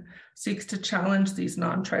nonfiction, seeks to challenge these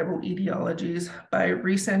non-tribal ideologies by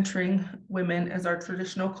recentering women as our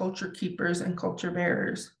traditional culture keepers and culture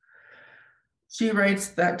bearers. She writes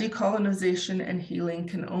that decolonization and healing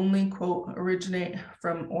can only, quote, "originate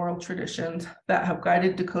from oral traditions that have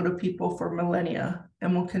guided Dakota people for millennia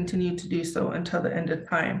and will continue to do so until the end of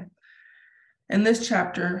time." In this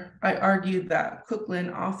chapter, I argue that Cook-Lynn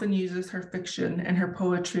often uses her fiction and her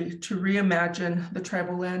poetry to reimagine the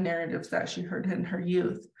tribal land narratives that she heard in her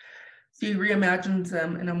youth. She reimagines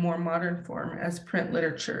them in a more modern form as print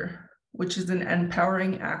literature, which is an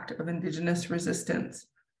empowering act of Indigenous resistance,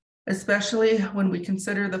 especially when we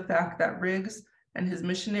consider the fact that Riggs and his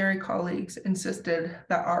missionary colleagues insisted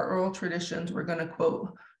that our oral traditions were going to,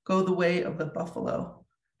 quote, "go the way of the buffalo."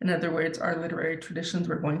 In other words, our literary traditions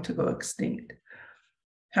were going to go extinct.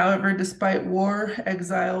 However, despite war,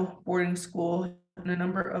 exile, boarding school, and a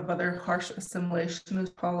number of other harsh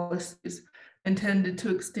assimilationist policies intended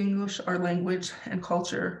to extinguish our language and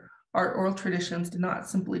culture, our oral traditions did not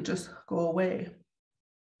simply just go away.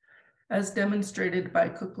 As demonstrated by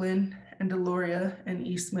Cook-Lynn and Deloria and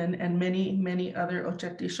Eastman and many, many other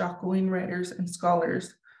Oceti Sakowin writers and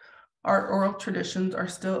scholars, our oral traditions are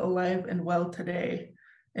still alive and well today,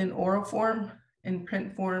 in oral form, in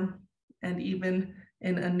print form, and even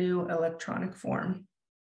in a new electronic form.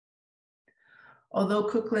 Although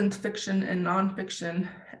Cook-Lynn's fiction and nonfiction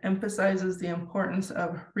emphasizes the importance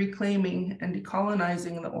of reclaiming and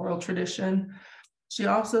decolonizing the oral tradition, she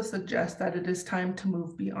also suggests that it is time to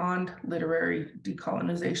move beyond literary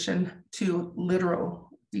decolonization to literal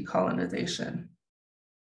decolonization.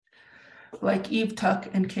 Like Eve Tuck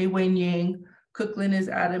and Kay Wayne Yang, Cook-Lynn is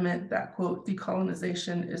adamant that, quote,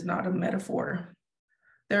 "decolonization is not a metaphor."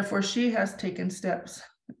 Therefore, she has taken steps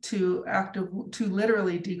to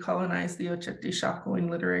literally decolonize the Oceti Sakowin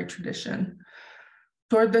literary tradition.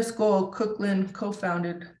 Toward this goal, Cook-Lynn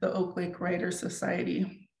co-founded the Oak Lake Writers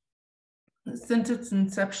Society. Since its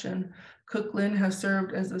inception, Cook-Lynn has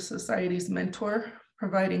served as the society's mentor,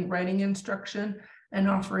 providing writing instruction and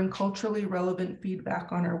offering culturally relevant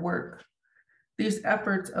feedback on her work. These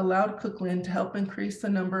efforts allowed Cook-Lynn to help increase the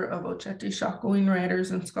number of Oceti Sakowin writers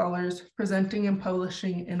and scholars presenting and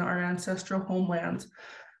publishing in our ancestral homelands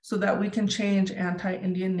so that we can change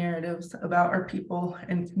anti-Indian narratives about our people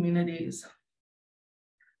and communities.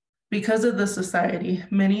 Because of the society,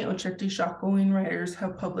 many Oceti Sakowin writers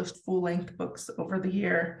have published full-length books over the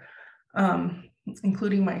year,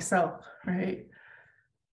 including myself, right?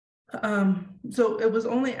 So it was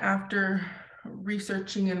only after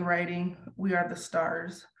researching and writing We Are the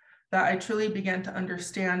Stars that I truly began to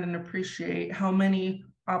understand and appreciate how many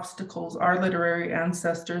obstacles our literary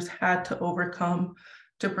ancestors had to overcome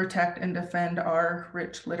to protect and defend our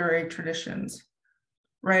rich literary traditions.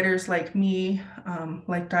 Writers like me,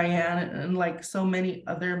 like Diane, and like so many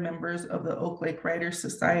other members of the Oak Lake Writers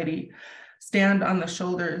Society stand on the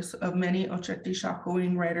shoulders of many Oceti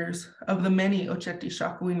Sakowin writers, of the many Oceti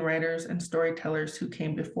Sakowin writers and storytellers who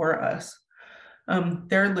came before us.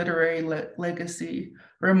 Their literary legacy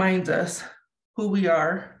reminds us who we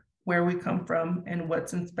are, where we come from, and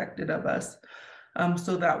what's expected of us,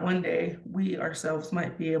 so that one day we ourselves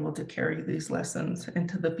might be able to carry these lessons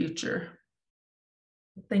into the future.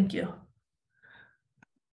 Thank you.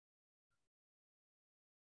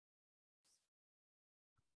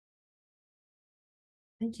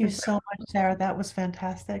 Thank you so much, Sarah. That was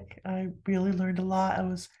fantastic. I really learned a lot. I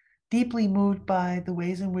was deeply moved by the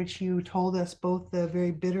ways in which you told us both the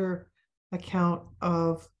very bitter account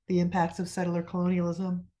of the impacts of settler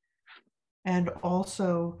colonialism and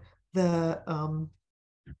also the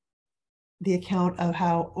account of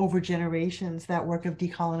how over generations that work of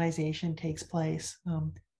decolonization takes place,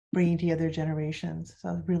 bringing together generations. So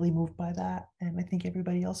I was really moved by that, and I think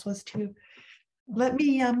everybody else was too. Let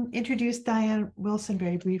me introduce Diane Wilson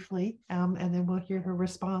very briefly, and then we'll hear her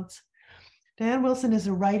response. Diane Wilson is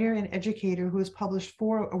a writer and educator who has published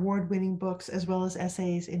 4 award-winning books as well as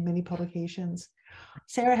essays in many publications.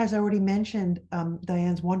 Sarah has already mentioned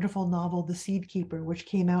Diane's wonderful novel, The Seed Keeper, which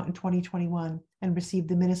came out in 2021 and received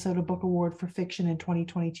the Minnesota Book Award for Fiction in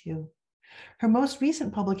 2022. Her most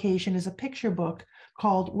recent publication is a picture book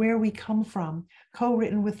called Where We Come From,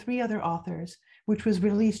 co-written with 3 other authors, which was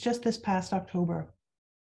released just this past October.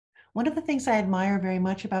 One of the things I admire very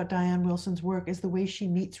much about Diane Wilson's work is the way she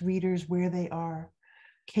meets readers where they are.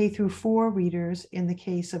 K-4 readers in the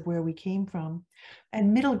case of Where We Came From,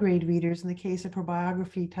 and middle grade readers in the case of her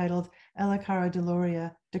biography titled Ella Cara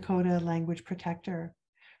Deloria, Dakota Language Protector.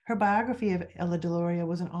 Her biography of Ella Deloria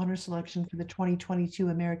was an honor selection for the 2022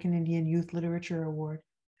 American Indian Youth Literature Award.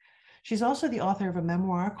 She's also the author of a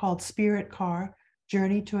memoir called Spirit Car,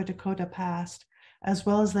 Journey to a Dakota Past, as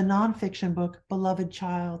well as the nonfiction book, Beloved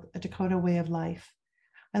Child, A Dakota Way of Life.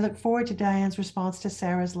 I look forward to Diane's response to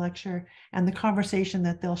Sarah's lecture and the conversation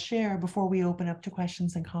that they'll share before we open up to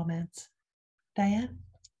questions and comments. Diane?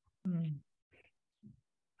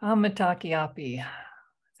 Amatakiapi.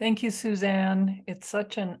 Thank you, Suzanne. It's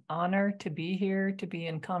such an honor to be here, to be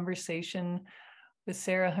in conversation with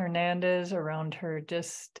Sarah Hernandez around her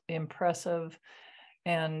just impressive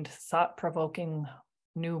and thought-provoking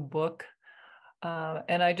new book.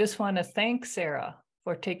 And I just want to thank Sarah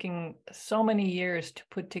for taking so many years to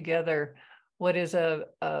put together what is a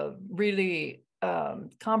really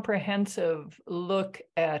comprehensive look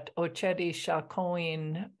at Oceti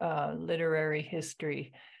Sakowin literary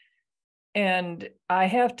history. And I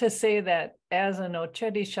have to say that as an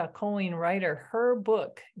Oceti Sakowin writer, her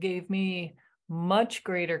book gave me much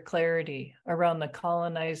greater clarity around the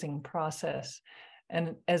colonizing process,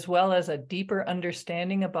 and as well as a deeper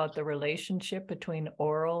understanding about the relationship between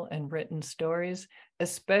oral and written stories,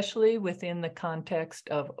 especially within the context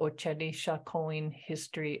of Oceti Sakowin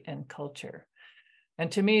history and culture. And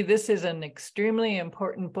to me, this is an extremely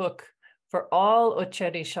important book for all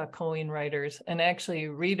Oceti Sakowin writers and actually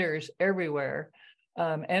readers everywhere,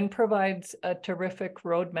 and provides a terrific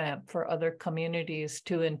roadmap for other communities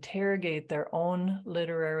to interrogate their own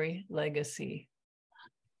literary legacy.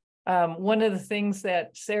 One of the things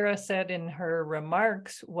that Sarah said in her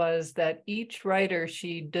remarks was that each writer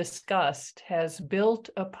she discussed has built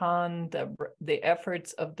upon the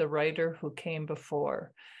efforts of the writer who came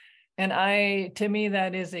before. And to me,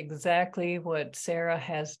 that is exactly what Sarah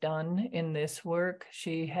has done in this work.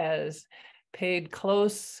 She has paid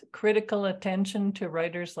close critical attention to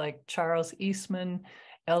writers like Charles Eastman,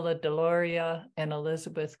 Ella Deloria, and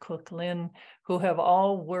Elizabeth Cook Lynn, who have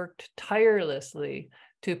all worked tirelessly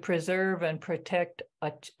to preserve and protect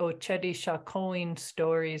Oceti Sakowin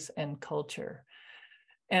stories and culture.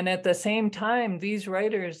 And at the same time, these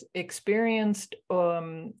writers experienced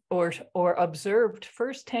or observed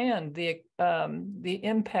firsthand the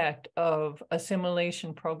impact of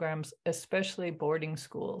assimilation programs, especially boarding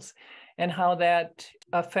schools, and how that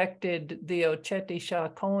affected the Oceti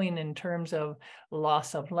Sakowin in terms of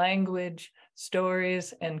loss of language,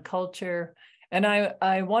 stories, and culture. And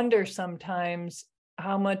I wonder sometimes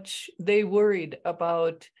how much they worried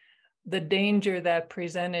about the danger that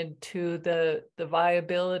presented to the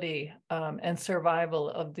viability and survival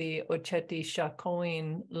of the Oceti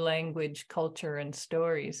Sakowin language, culture, and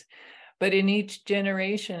stories. But in each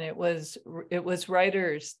generation, it was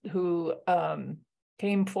writers who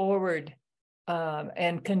came forward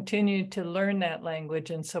and continued to learn that language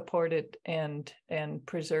and support it and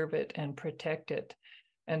preserve it and protect it.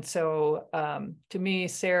 And so to me,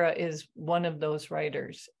 Sarah is one of those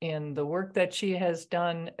writers in the work that she has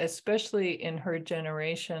done, especially in her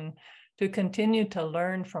generation, to continue to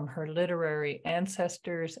learn from her literary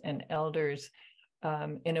ancestors and elders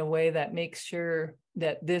in a way that makes sure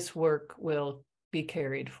that this work will be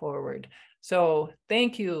carried forward. So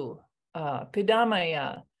thank you,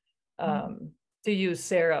 Pidamaya, to you,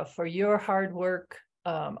 Sarah, for your hard work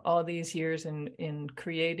all these years in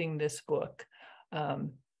creating this book.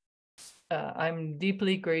 I'm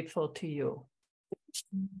deeply grateful to you.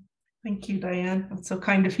 Thank you, Diane. That's so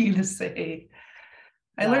kind of you to say.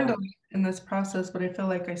 I learned a lot in this process, but I feel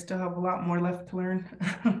like I still have a lot more left to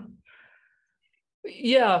learn.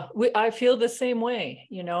 Yeah, I feel the same way,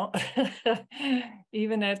 you know,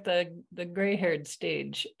 even at the gray-haired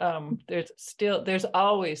stage, there's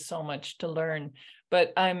always so much to learn.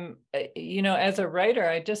 But I'm, you know, as a writer,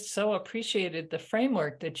 I just so appreciated the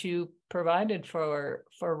framework that you provided for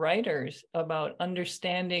writers about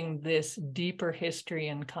understanding this deeper history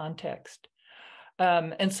and context.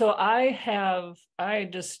 And so I have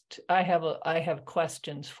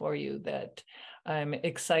questions for you that I'm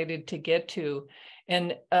excited to get to.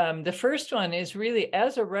 And the first one is really,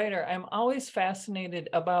 as a writer, I'm always fascinated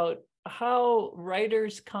about how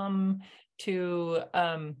writers come to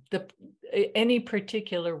any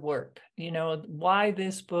particular work, you know, why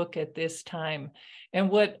this book at this time. And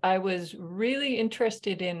what I was really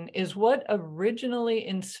interested in is what originally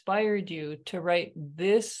inspired you to write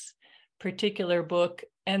this particular book,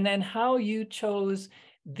 and then how you chose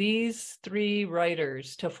these three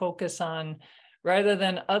writers to focus on rather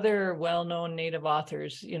than other well-known Native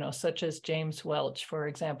authors, you know, such as James Welch, for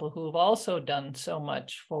example, who have also done so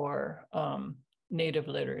much for Native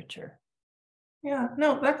literature. Yeah,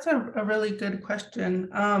 no, that's a really good question.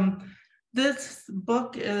 This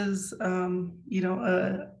book is, you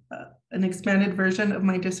know, an expanded version of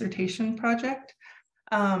my dissertation project.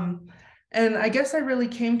 And I guess I really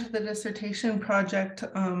came to the dissertation project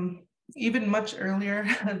even much earlier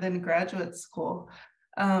than graduate school.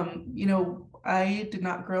 You know, I did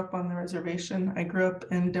not grow up on the reservation. I grew up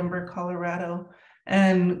in Denver, Colorado.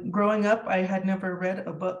 And growing up, I had never read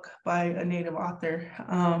a book by a Native author.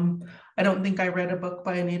 I don't think I read a book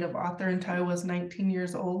by a Native author until I was 19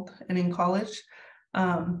 years old and in college.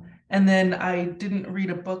 And then I didn't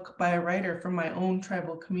read a book by a writer from my own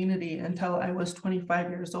tribal community until I was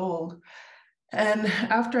 25 years old. And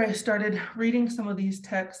after I started reading some of these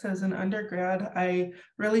texts as an undergrad, I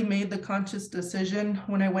really made the conscious decision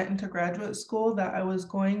when I went into graduate school that I was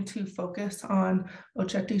going to focus on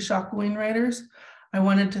Oceti Sakowin writers. I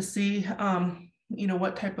wanted to see, you know,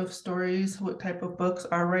 what type of stories, what type of books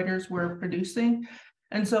our writers were producing.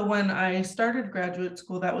 And so when I started graduate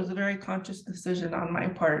school, that was a very conscious decision on my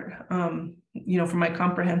part. You know, for my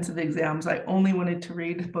comprehensive exams, I only wanted to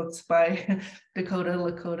read books by Dakota,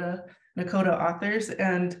 Lakota, Nakota authors.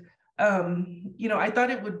 And, you know, I thought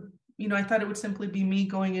it would simply be me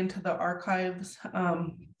going into the archives,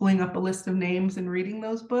 pulling up a list of names and reading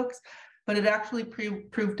those books. But it actually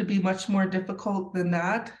proved to be much more difficult than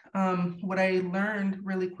that. What I learned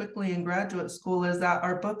really quickly in graduate school is that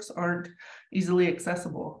our books aren't easily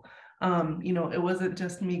accessible. You know, it wasn't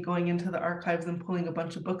just me going into the archives and pulling a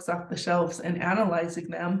bunch of books off the shelves and analyzing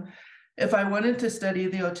them. If I wanted to study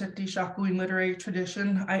the Oceti Sakowin literary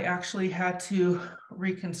tradition, I actually had to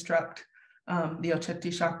reconstruct the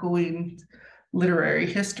Oceti Sakowin literary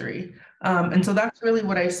history. And so that's really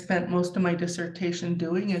what I spent most of my dissertation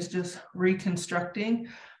doing, is just reconstructing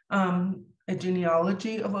a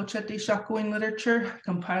genealogy of Oceti Sakowin literature,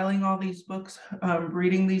 compiling all these books,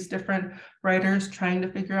 reading these different writers, trying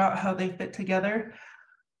to figure out how they fit together.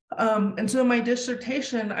 And so in my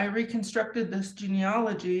dissertation, I reconstructed this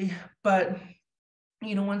genealogy, but,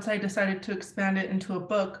 you know, once I decided to expand it into a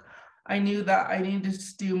book, I knew that I needed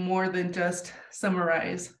to do more than just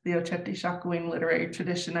summarize the Oceti Sakowin literary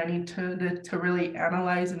tradition. I need to really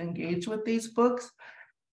analyze and engage with these books.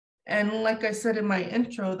 And like I said in my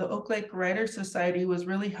intro, the Oak Lake Writers Society was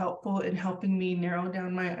really helpful in helping me narrow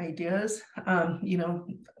down my ideas. You know,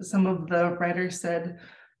 some of the writers said,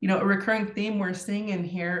 you know, a recurring theme we're seeing in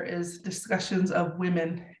here is discussions of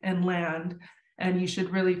women and land, and you should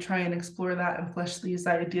really try and explore that and flesh these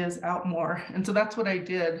ideas out more. And so that's what I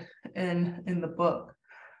did in the book.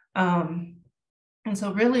 And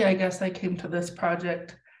so really, I guess I came to this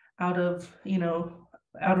project out of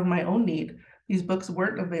my own need. These books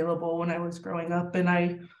weren't available when I was growing up, and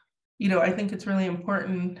I think it's really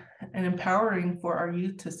important and empowering for our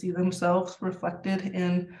youth to see themselves reflected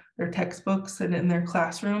in their textbooks and in their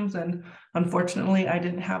classrooms. And unfortunately, I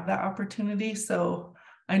didn't have that opportunity. So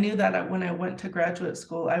I knew that when I went to graduate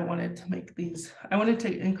school, I wanted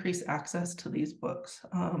to increase access to these books,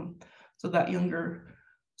 so that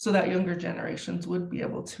younger generations would be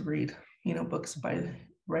able to read, you know, books by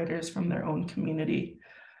writers from their own community.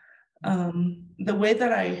 The way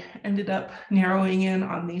that I ended up narrowing in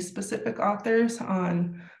on these specific authors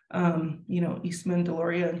on, Eastman,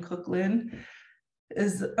 Deloria, and Cook-Lynn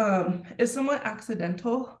is somewhat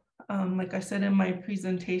accidental. Like I said in my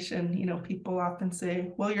presentation, people often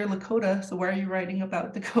say, well, you're Lakota, so why are you writing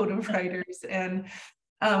about Dakota writers? And,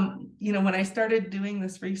 when I started doing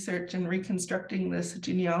this research and reconstructing this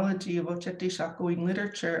genealogy of Oceti Sakowin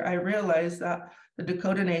literature, I realized that the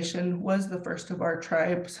Dakota Nation was the first of our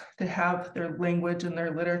tribes to have their language and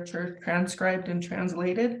their literature transcribed and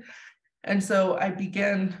translated. And so I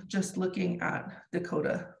began just looking at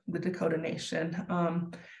Dakota, the Dakota Nation.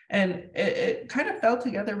 And it kind of fell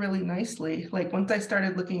together really nicely. Like once I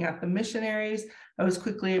started looking at the missionaries, I was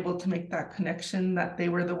quickly able to make that connection that they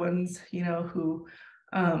were the ones, who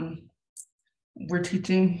were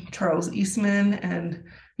teaching Charles Eastman. And,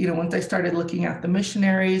 once I started looking at the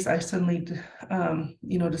missionaries, I suddenly,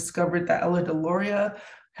 discovered that Ella Deloria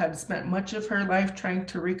had spent much of her life trying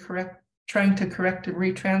to correct and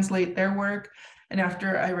retranslate their work. And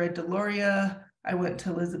after I read Deloria, I went to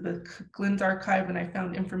Elizabeth Cook-Lynn's archive and I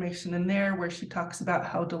found information in there where she talks about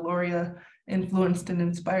how Deloria influenced and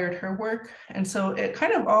inspired her work. And so it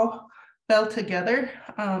kind of all fell together.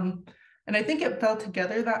 And I think it fell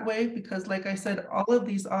together that way because, like I said, all of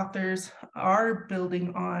these authors are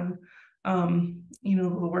building on, the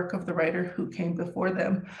work of the writer who came before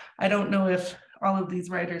them. I don't know if all of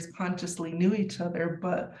these writers consciously knew each other,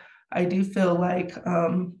 but I do feel like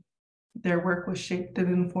their work was shaped and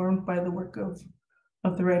informed by the work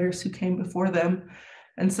of the writers who came before them.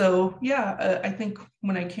 And so, I think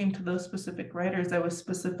when I came to those specific writers, I was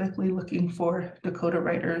specifically looking for Dakota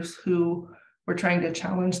writers who were trying to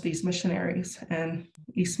challenge these missionaries. And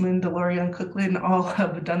Eastman, Deloria, and Cook-Lynn all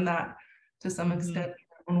have done that to some extent in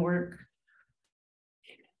their own work.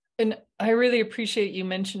 And I really appreciate you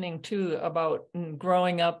mentioning too about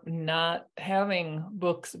growing up not having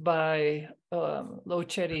books by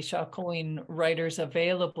Oceti Sakowin writers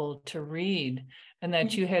available to read, and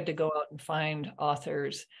that you had to go out and find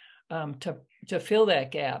authors to fill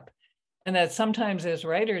that gap. And that sometimes as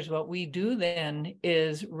writers, what we do then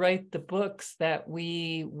is write the books that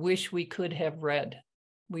we wish we could have read.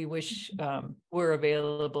 We wish were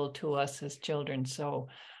available to us as children. So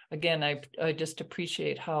again, I just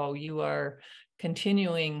appreciate how you are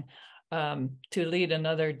continuing to lead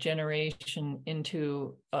another generation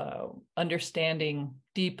into understanding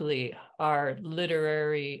deeply our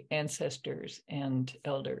literary ancestors and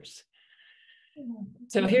elders.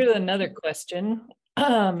 So here's another question.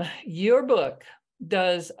 Your book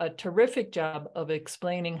does a terrific job of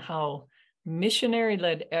explaining how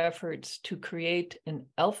missionary-led efforts to create an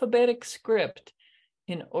alphabetic script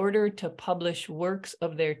in order to publish works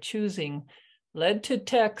of their choosing led to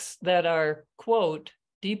texts that are, quote,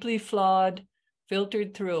 deeply flawed,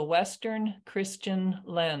 filtered through a Western Christian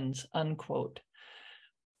lens, unquote.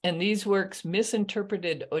 And these works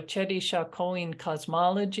misinterpreted Oceti Sakowin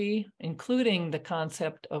cosmology, including the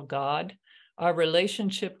concept of God, our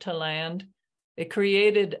relationship to land. It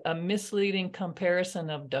created a misleading comparison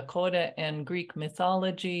of Dakota and Greek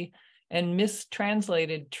mythology and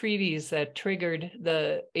mistranslated treaties that triggered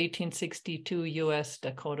the 1862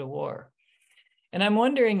 US-Dakota War. And I'm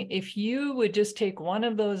wondering if you would just take one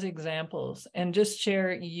of those examples and just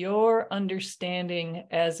share your understanding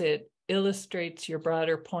as it illustrates your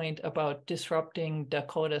broader point about disrupting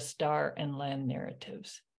Dakota star and land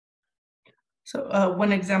narratives. So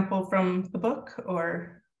one example from the book,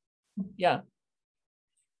 or? Yeah.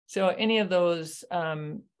 So any of those,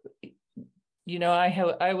 I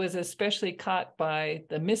was especially caught by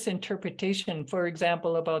the misinterpretation, for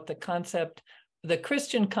example, about the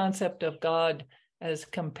Christian concept of God as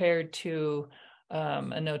compared to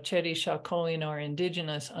an Oceti Sakowin or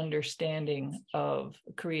indigenous understanding of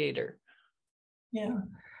creator. Yeah.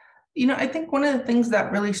 I think one of the things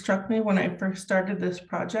that really struck me when I first started this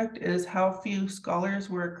project is how few scholars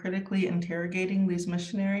were critically interrogating these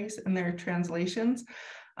missionaries and their translations.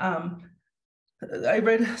 I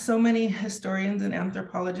read so many historians and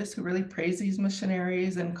anthropologists who really praised these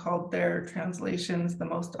missionaries and called their translations the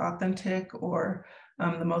most authentic or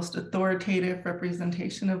the most authoritative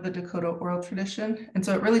representation of the Dakota oral tradition. And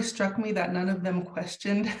so it really struck me that none of them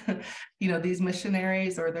questioned, these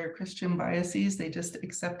missionaries or their Christian biases. They just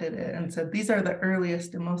accepted it and said, these are the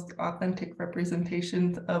earliest and most authentic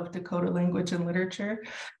representations of Dakota language and literature.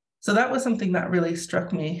 So that was something that really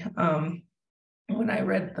struck me when I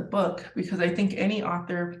read the book, because I think any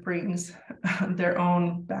author brings their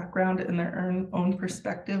own background and their own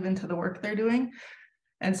perspective into the work they're doing.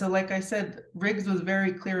 And so, like I said, Riggs was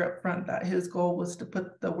very clear up front that his goal was to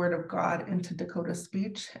put the word of God into Dakota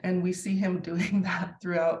speech. And we see him doing that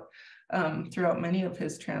throughout many of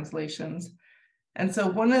his translations. And so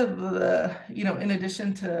one of the, in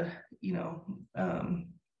addition to,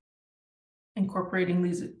 incorporating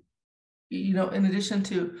these, in addition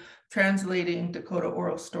to translating Dakota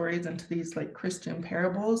oral stories into these like Christian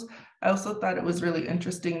parables, I also thought it was really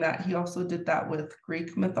interesting that he also did that with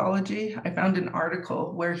Greek mythology. I found an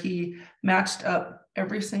article where he matched up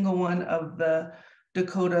every single one of the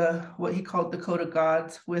Dakota, what he called Dakota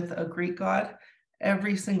gods, with a Greek god.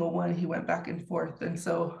 Every single one he went back and forth. And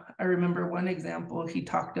so I remember one example he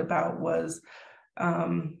talked about was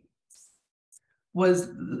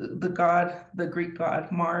the god, the Greek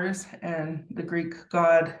god Mars, and the Greek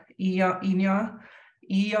god Eon.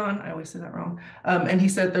 I always say that wrong. And he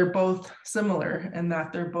said they're both similar and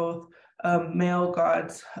that they're both male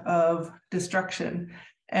gods of destruction.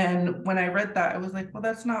 And when I read that, I was like, well,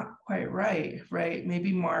 that's not quite right?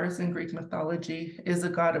 Maybe Mars in Greek mythology is a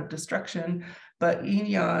god of destruction, but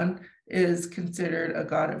Eon is considered a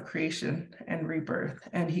god of creation and rebirth.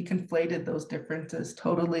 And he conflated those differences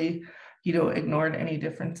totally, ignored any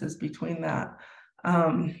differences between that.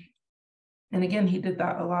 And again, he did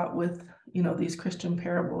that a lot with, these Christian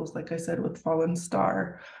parables, like I said, with Fallen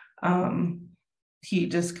Star. He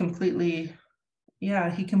just completely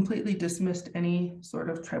dismissed any sort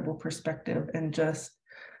of tribal perspective and just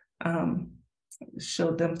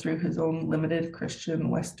showed them through his own limited Christian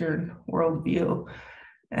Western worldview.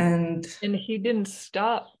 And he didn't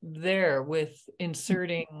stop there with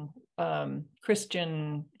inserting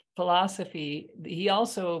Christian philosophy. He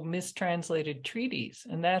also mistranslated treaties,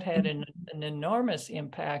 and that had an enormous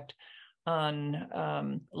impact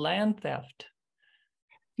on land theft.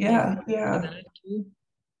 Yeah,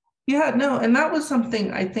 no, and that was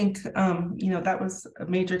something I think, that was a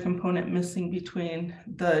major component missing between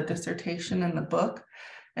the dissertation and the book.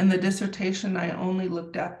 And the dissertation, I only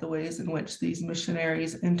looked at the ways in which these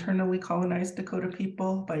missionaries internally colonized Dakota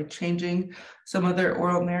people by changing some of their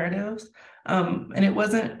oral narratives. And it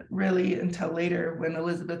wasn't really until later when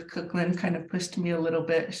Elizabeth Cookland kind of pushed me a little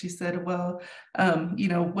bit. She said, well,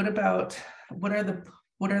 what are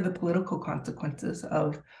the political consequences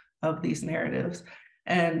of these narratives?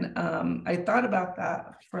 And I thought about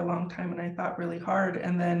that for a long time, and I thought really hard.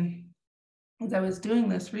 And then as I was doing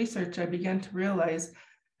this research, I began to realize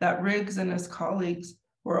that Riggs and his colleagues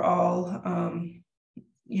were all,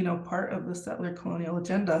 part of the settler colonial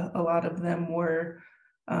agenda. A lot of them were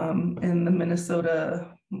in the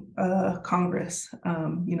Minnesota Congress.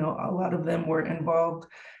 A lot of them were involved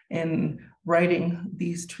in writing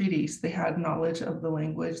these treaties. They had knowledge of the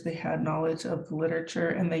language, they had knowledge of the literature,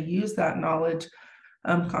 and they used that knowledge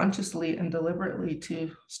consciously and deliberately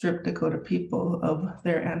to strip Dakota people of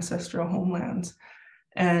their ancestral homelands.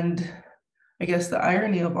 And I guess the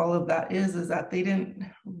irony of all of that is that they didn't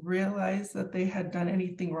realize that they had done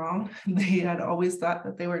anything wrong. They had always thought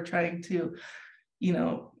that they were trying to,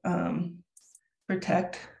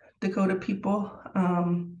 protect Dakota people.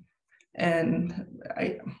 And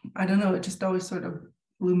I don't know, it just always sort of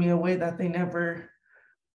blew me away that they never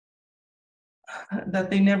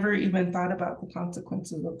even thought about the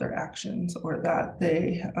consequences of their actions, or that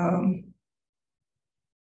they,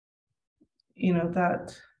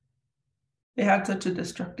 that they had such a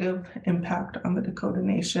destructive impact on the Dakota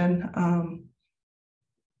Nation.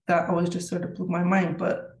 That always just sort of blew my mind.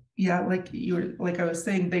 But yeah, like I was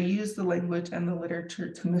saying, they use the language and the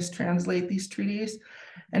literature to mistranslate these treaties.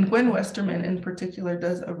 And Gwen Westerman in particular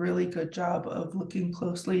does a really good job of looking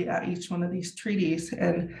closely at each one of these treaties.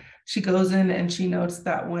 And she goes in and she notes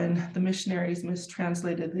that when the missionaries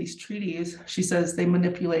mistranslated these treaties, she says they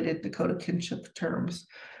manipulated Dakota kinship terms.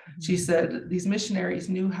 She said these missionaries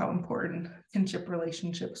knew how important kinship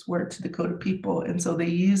relationships were to Dakota people. And so they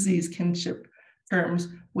use these kinship terms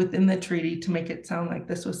within the treaty to make it sound like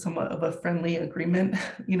this was somewhat of a friendly agreement,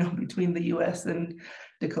 between the US and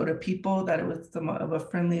Dakota people, that it was somewhat of a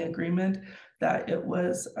friendly agreement, that it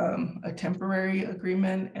was a temporary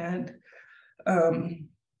agreement. And,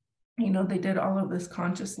 they did all of this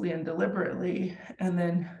consciously and deliberately. And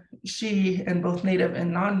then she and both Native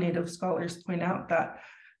and non-Native scholars point out that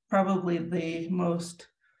probably the most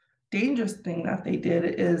dangerous thing that they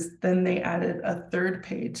did is then they added a third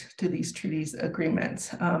page to these treaties agreements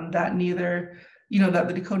that that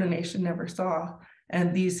the Dakota Nation never saw.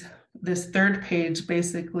 And this third page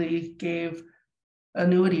basically gave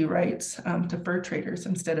annuity rights to fur traders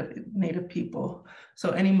instead of Native people.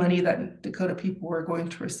 So any money that Dakota people were going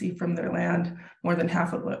to receive from their land, more than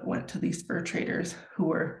half of it went to these fur traders who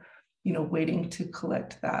were, waiting to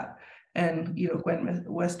collect that. And, Gwen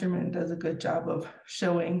Westerman does a good job of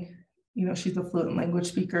showing, she's a fluent language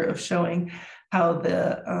speaker, of showing how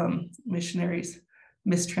the missionaries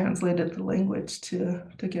mistranslated the language to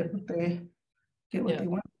get what they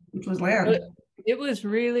want, which was land. It was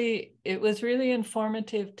really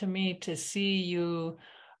informative to me to see you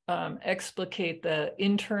explicate the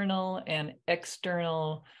internal and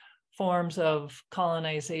external forms of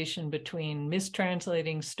colonization between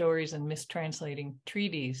mistranslating stories and mistranslating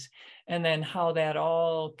treaties, and then how that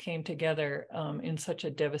all came together in such a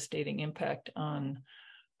devastating impact on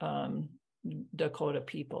Dakota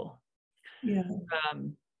people. Yeah.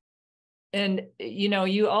 And,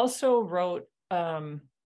 you also wrote,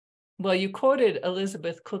 you quoted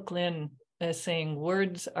Elizabeth Cook Lynn as saying,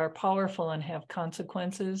 words are powerful and have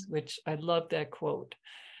consequences, which I love that quote.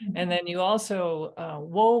 Mm-hmm. And then you also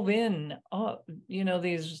wove in,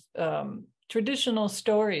 these traditional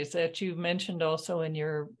stories that you mentioned also in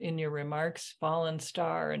your remarks, Fallen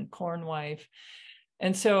Star and Cornwife.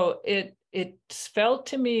 And so it felt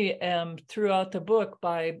to me throughout the book,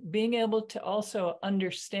 by being able to also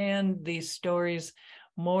understand these stories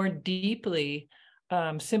more deeply,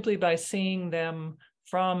 simply by seeing them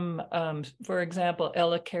from, for example,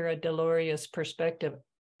 Ella Cara Deloria's perspective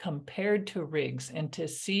compared to Riggs, and to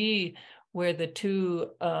see where the two,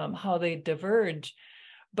 how they diverge.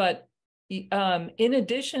 But in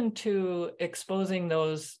addition to exposing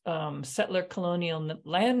those settler colonial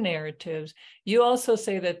land narratives, you also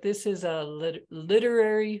say that this is a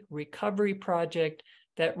literary recovery project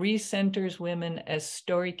that recenters women as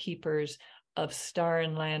story keepers of star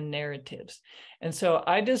and land narratives. And so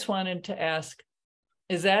I just wanted to ask,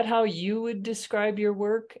 is that how you would describe your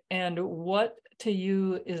work? And what to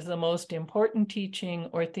you is the most important teaching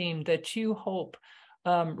or theme that you hope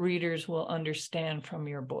readers will understand from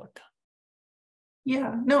your book?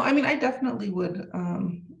 Yeah, no, I mean, I definitely would,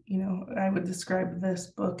 I would describe this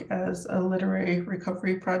book as a literary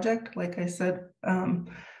recovery project. Like I said, I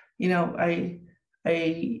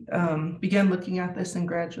began looking at this in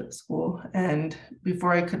graduate school, and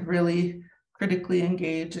before I could really critically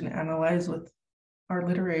engage and analyze with our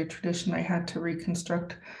literary tradition, I had to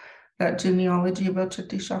reconstruct that genealogy of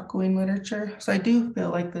Oceti Sakowin literature. So I do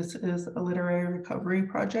feel like this is a literary recovery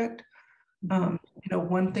project.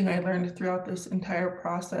 One thing I learned throughout this entire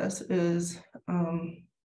process is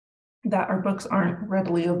that our books aren't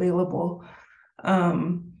readily available.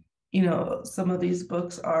 Some of these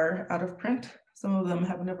books are out of print. Some of them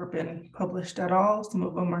have never been published at all. Some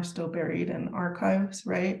of them are still buried in archives,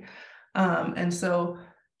 right? And so,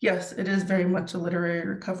 yes, it is very much a literary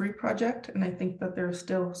recovery project. And I think that there's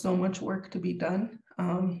still so much work to be done,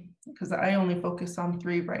 because I only focus on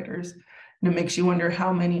 3 writers. And it makes you wonder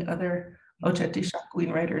how many other Oceti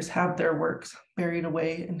Sakowin writers have their works buried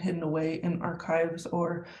away and hidden away in archives,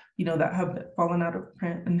 or, that have fallen out of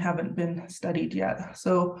print and haven't been studied yet.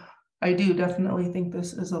 So I do definitely think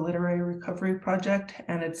this is a literary recovery project,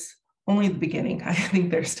 and it's only the beginning. I think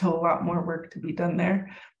there's still a lot more work to be done there.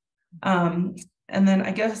 And then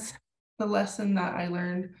I guess the lesson that I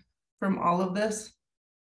learned from all of this,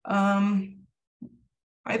 I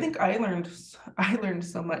think I learned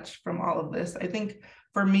so much from all of this. I think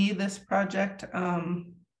for me, this project,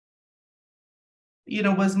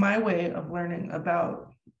 was my way of learning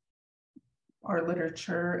about our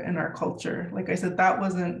literature and our culture. Like I said, that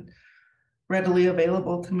wasn't readily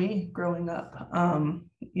available to me growing up.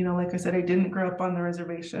 Like I said, I didn't grow up on the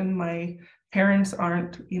reservation. My parents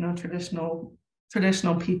aren't,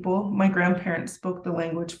 traditional people. My grandparents spoke the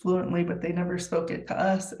language fluently, but they never spoke it to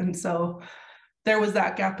us. And so there was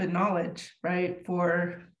that gap in knowledge, right,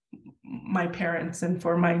 for my parents and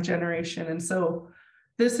for my generation. And so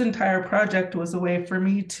this entire project was a way for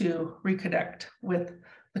me to reconnect with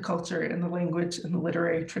the culture and the language and the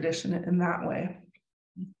literary tradition in that way.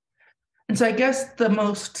 And so I guess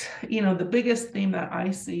the biggest theme that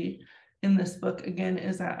I see in this book, again,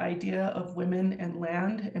 is that idea of women and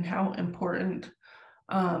land, and how important,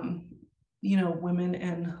 women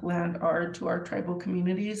and land are to our tribal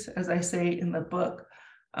communities. As I say in the book,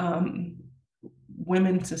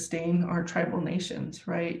 women sustain our tribal nations,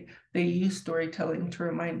 right? They use storytelling to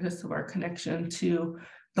remind us of our connection to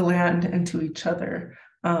the land and to each other.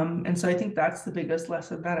 And so I think that's the biggest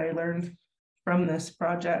lesson that I learned from this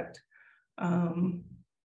project.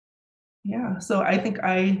 So I think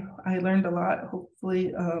I learned a lot,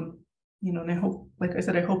 hopefully, and I hope, like I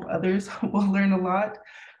said, I hope others will learn a lot.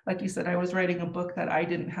 Like you said, I was writing a book that I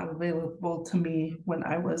didn't have available to me when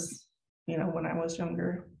I was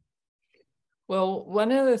younger. Well,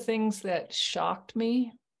 one of the things that shocked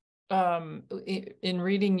me in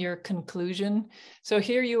reading your conclusion. So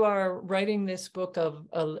here you are writing this book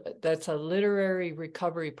that's a literary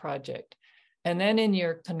recovery project. And then in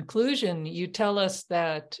your conclusion, you tell us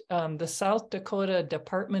that the South Dakota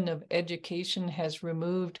Department of Education has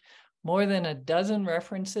removed more than a dozen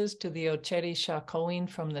references to the Oceti Sakowin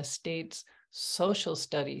from the state's social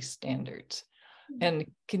studies standards. And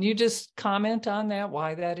can you just comment on that,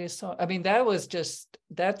 why that is so? I mean,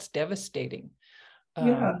 that's devastating.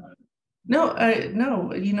 Yeah. No,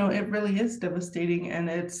 it really is devastating. And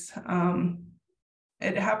it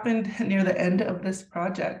happened near the end of this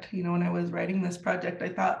project. When I was writing this project, I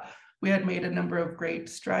thought we had made a number of great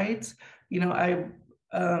strides. I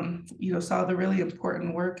saw the really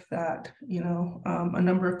important work that, a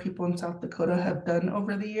number of people in South Dakota have done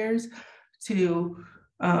over the years to,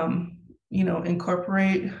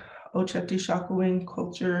 incorporate Oceti Sakowin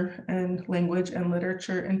culture and language and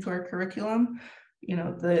literature into our curriculum.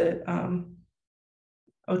 The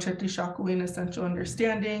Oceti Sakowin Essential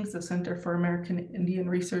Understandings, the Center for American Indian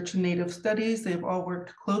Research and Native Studies, they've all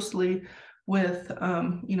worked closely with,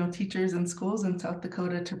 teachers and schools in South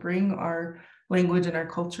Dakota to bring our language and our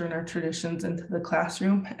culture and our traditions into the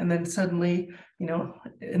classroom. And then suddenly,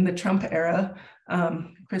 in the Trump era,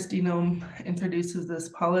 Kristi Noem introduces this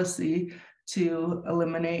policy to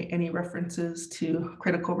eliminate any references to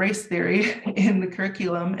critical race theory in the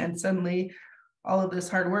curriculum. And suddenly all of this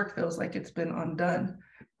hard work feels like it's been undone,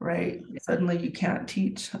 right? Suddenly you can't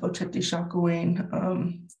teach Oceti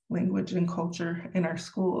Sakowin language and culture in our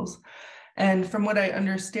schools. And from what I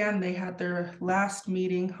understand, they had their last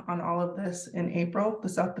meeting on all of this in April. The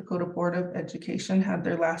South Dakota Board of Education had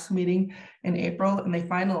their last meeting in April, and they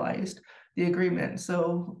finalized the agreement.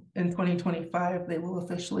 So in 2025, they will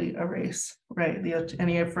officially erase, right,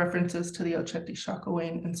 any references to the Oceti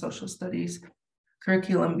Sakowin and social studies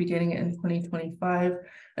curriculum beginning in 2025.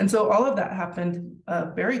 And so all of that happened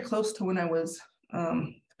very close to when I was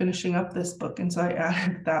finishing up this book. And so I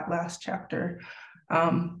added that last chapter.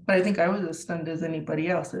 But I think I was as stunned as anybody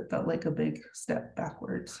else. It felt like a big step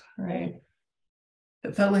backwards, right?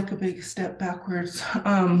 It felt like a big step backwards.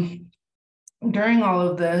 During all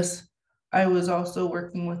of this, I was also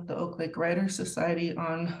working with the Oak Lake Writers Society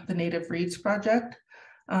on the Native Reads Project.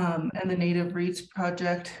 And the Native Reads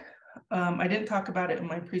Project, I didn't talk about it in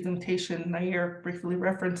my presentation. Nair briefly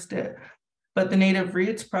referenced it, but the Native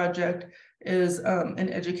Reads Project is an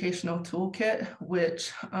educational toolkit,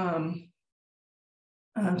 which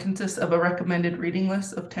consists of a recommended reading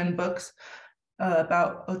list of 10 books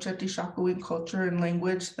about Oceti Sakowin culture and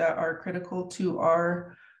language that are critical to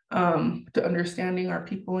our to understanding our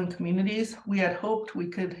people and communities. We had hoped we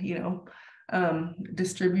could,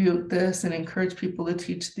 distribute this and encourage people to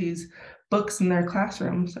teach these books in their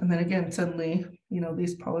classrooms. And then again, suddenly,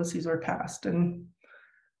 these policies were passed, and,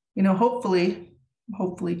 hopefully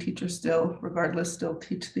teachers still, regardless, still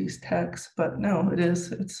teach these texts. But no,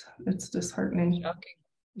 it's disheartening. Shocking.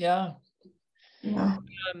 Yeah. Yeah.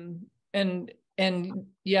 And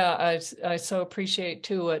yeah, I so appreciate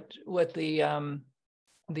too what the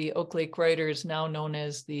Oak Lake Writers, now known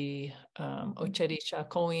as the Oceti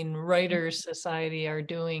Sakowin Writers Society, are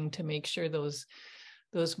doing to make sure those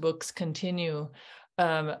books continue.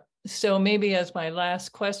 So maybe as my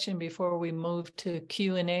last question before we move to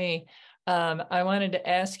Q&A, I wanted to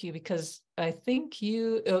ask you, because I think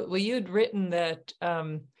you had written that,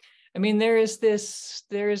 there is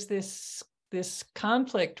this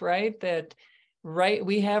conflict, right? That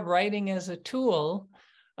we have writing as a tool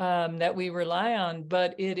that we rely on,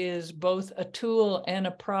 but it is both a tool and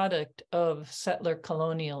a product of settler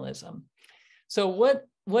colonialism. So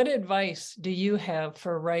what advice do you have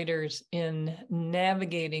for writers in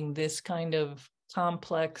navigating this kind of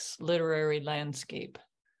complex literary landscape?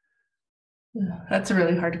 That's a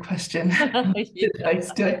really hard question.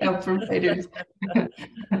 Advice do I have for writers?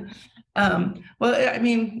 Well, I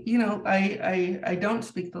don't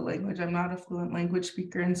speak the language. I'm not a fluent language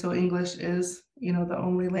speaker, and so English is, the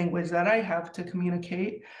only language that I have to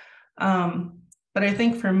communicate. But I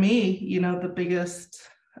think for me, the biggest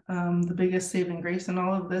saving grace in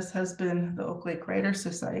all of this has been the Oak Lake Writers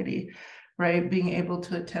Society, right? Being able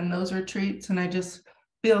to attend those retreats, and I just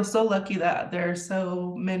feel so lucky that there are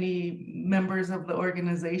so many members of the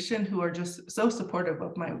organization who are just so supportive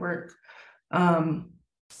of my work.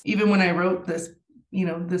 Even when I wrote this,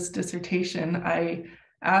 this dissertation, I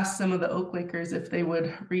asked some of the Oak Lakers if they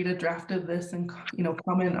would read a draft of this and,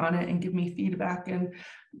 comment on it and give me feedback. And,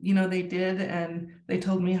 they did, and they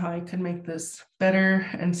told me how I could make this better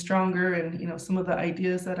and stronger, and, some of the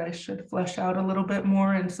ideas that I should flesh out a little bit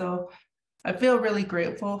more. And so I feel really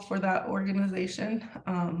grateful for that organization.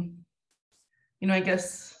 I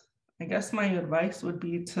guess I guess my advice would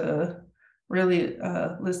be to really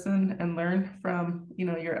listen and learn from,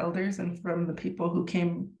 your elders and from the people who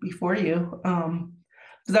came before you.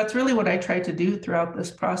 So that's really what I tried to do throughout this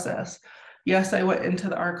process. Yes, I went into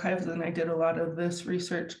the archives and I did a lot of this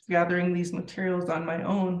research, gathering these materials on my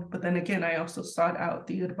own. But then again, I also sought out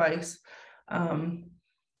the advice, of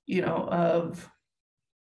the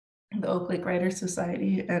Oak Lake Writers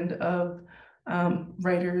Society and of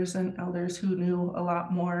writers and elders who knew a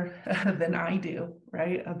lot more than I do,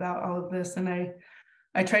 right, about all of this. And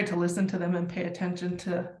I tried to listen to them and pay attention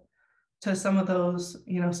to some of those,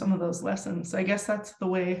 some of those lessons. I guess that's the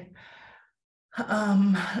way,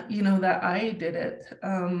 that I did it.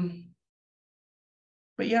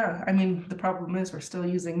 But yeah, I mean, the problem is we're still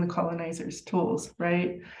using the colonizers' tools,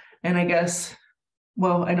 right? And I guess,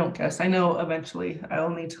 well, I don't guess, I know eventually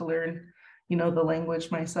I'll need to learn, the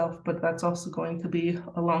language myself, but that's also going to be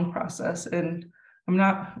a long process. And I'm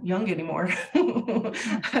not young anymore.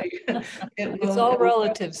 It's all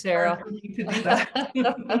relative, Sarah. For me to do that.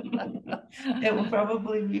 It will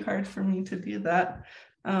probably be hard for me to do that.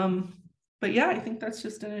 But yeah, I think that's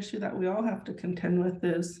just an issue that we all have to contend with,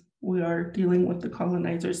 is we are dealing with the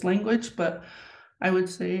colonizers' language. But I would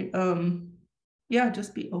say, yeah,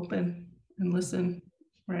 just be open and listen,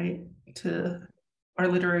 right, to our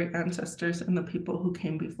literary ancestors and the people who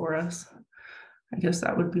came before us. I guess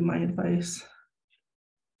that would be my advice.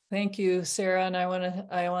 Thank you, Sarah. And I want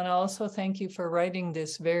to also thank you for writing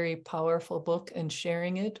this very powerful book and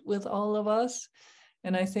sharing it with all of us.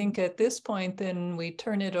 And I think at this point, then we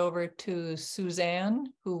turn it over to Suzanne,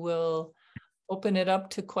 who will open it up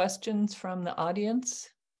to questions from the audience.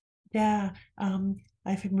 Yeah,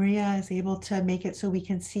 if Maria is able to make it so we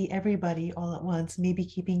can see everybody all at once, maybe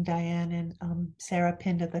keeping Diane and Sarah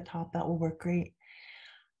pinned at the top, that will work great.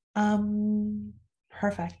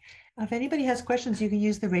 Perfect. If anybody has questions, you can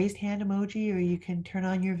use the raised hand emoji, or you can turn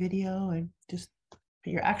on your video and just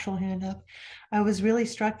put your actual hand up. I was really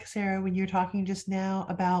struck, Sarah, when you're talking just now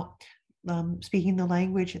about speaking the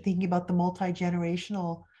language, thinking about the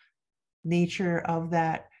multi-generational nature of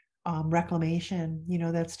that reclamation.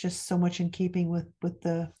 That's just so much in keeping with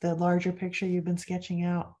the larger picture you've been sketching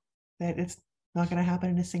out, that it's not going to happen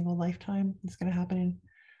in a single lifetime. It's going to happen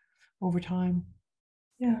over time.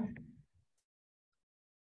 Yeah.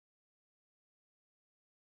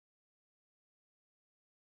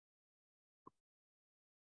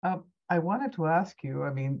 I wanted to ask you,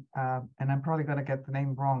 I mean, and I'm probably going to get the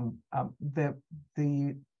name wrong, the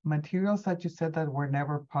materials that you said that were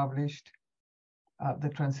never published, the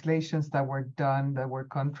translations that were done that were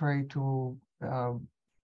contrary to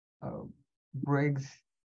Briggs,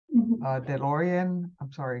 DeLorean,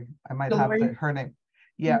 I'm sorry, I might have her name.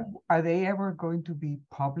 Yeah, are they ever going to be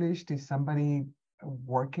published? Is somebody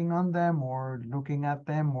working on them or looking at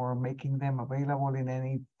them or making them available in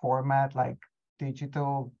any format, like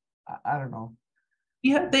digital? I don't know.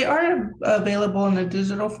 Yeah, they are available in a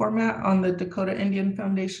digital format on the Dakota Indian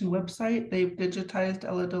Foundation website. They've digitized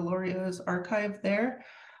Ella Deloria's archive there.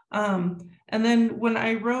 And then when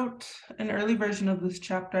I wrote an early version of this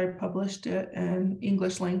chapter, I published it in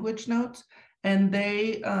English language notes, and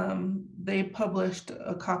they published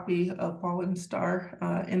a copy of Fallen Star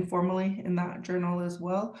informally in that journal as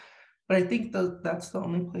well. But I think that's the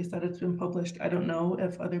only place that it's been published. I don't know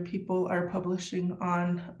if other people are publishing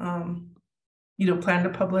on, plan to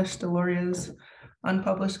publish Deloria's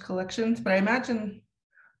unpublished collections, but I imagine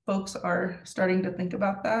folks are starting to think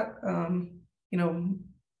about that.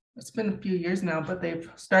 It's been a few years now, but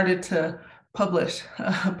they've started to publish,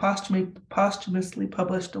 posthumously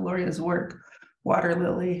publish Deloria's work, Water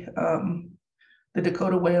Lily, The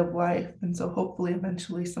Dakota Way of Life. And so hopefully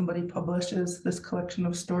eventually somebody publishes this collection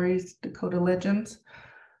of stories, Dakota Legends.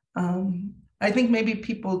 I think maybe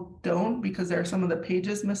people don't, because there are some of the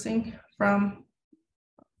pages missing from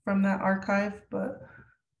that archive, but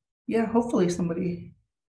yeah, hopefully somebody,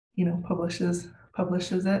 publishes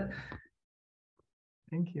it.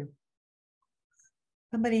 Thank you.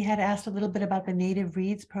 Somebody had asked a little bit about the Native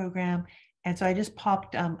Reads program, and so I just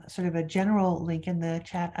popped sort of a general link in the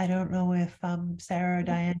chat. I don't know if Sarah or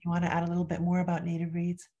Diane, you want to add a little bit more about Native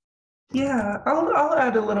Reads? Yeah, I'll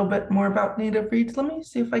add a little bit more about Native Reads. Let me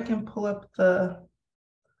see if I can pull up the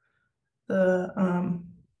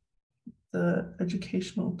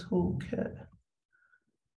educational toolkit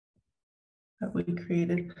that we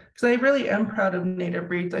created, because I really am proud of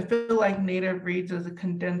Native Reads. I feel like Native Reads is a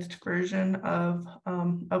condensed version of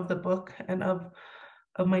the book and of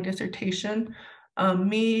my dissertation.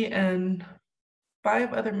 Me and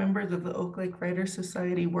 5 other members of the Oak Lake Writers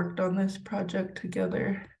Society worked on this project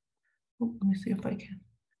together. Let me see if I can.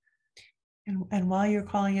 And while you're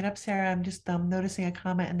calling it up, Sarah, I'm just noticing a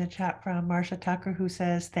comment in the chat from Marsha Tucker, who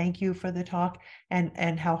says, thank you for the talk,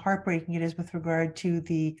 and how heartbreaking it is with regard to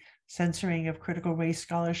the censoring of critical race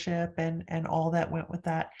scholarship and all that went with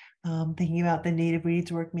that. Thinking about the Native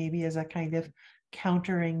Reads work maybe as a kind of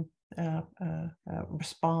countering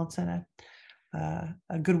response and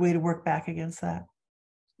a good way to work back against that.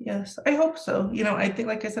 Yes, I hope so. You know, I think,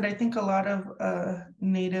 like I said, I think a lot of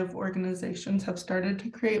Native organizations have started to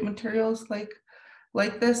create materials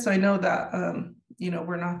like this. So I know that, you know,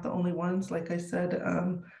 we're not the only ones. Like I said,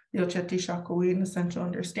 the Oceti Sakowin Essential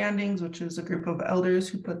Understandings, which is a group of elders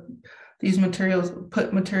who put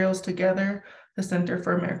materials together. The Center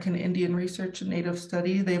for American Indian Research and Native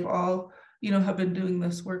Study, they've all, you know, have been doing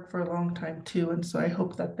this work for a long time too. And so I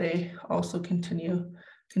hope that they also continue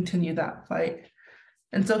that fight.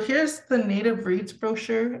 And so here's the Native Reads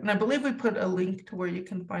brochure. And I believe we put a link to where you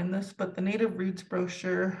can find this, but the Native Reads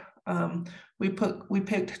brochure, we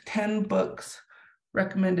picked 10 books,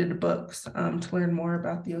 recommended books, to learn more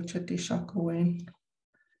about the Oceti Sakowin.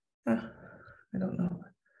 I don't know.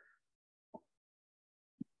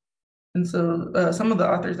 And so some of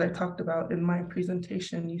the authors I talked about in my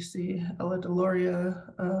presentation, you see Ella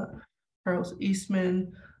Deloria, Charles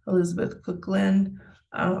Eastman, Elizabeth Cook-Lynn,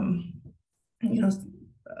 you know,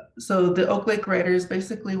 so the Oak Lake Writers,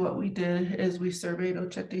 basically what we did is we surveyed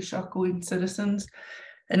Oceti Sakowin citizens,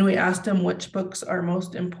 and we asked them which books are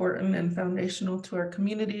most important and foundational to our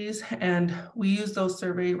communities. And we used those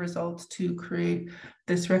survey results to create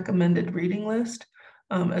this recommended reading list.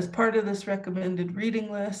 As part of this recommended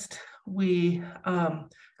reading list, we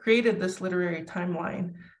created this literary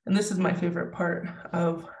timeline. And this is my favorite part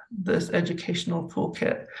of this educational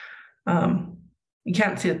toolkit. You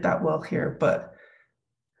can't see it that well here, but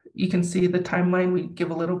you can see the timeline. We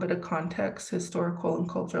give a little bit of context, historical and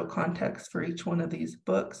cultural context for each one of these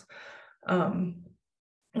books.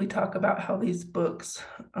 We talk about how these books,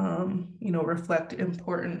 you know, reflect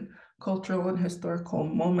important cultural and historical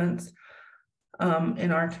moments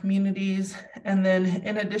in our communities. And then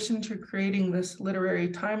in addition to creating this literary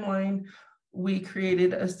timeline, we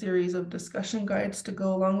created a series of discussion guides to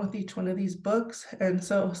go along with each one of these books. And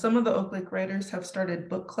so some of the Oak Lake writers have started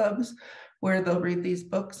book clubs where they'll read these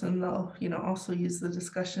books and they'll, you know, also use the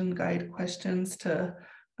discussion guide questions to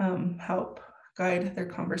help guide their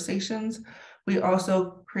conversations. We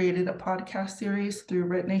also created a podcast series through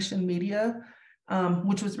Red Nation Media,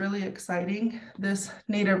 which was really exciting. This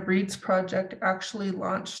Native Reads project actually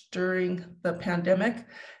launched during the pandemic.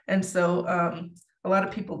 And so a lot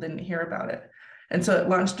of people didn't hear about it. And so it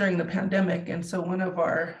launched during the pandemic. And so one of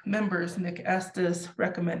our members, Nick Estes,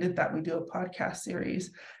 recommended that we do a podcast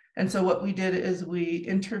series. And so what we did is we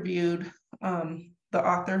interviewed the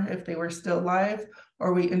author if they were still alive,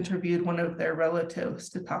 or we interviewed one of their relatives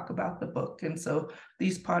to talk about the book. And so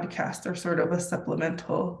these podcasts are sort of a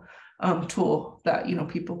supplemental tool that, you know,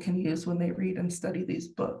 people can use when they read and study these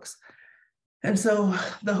books. And so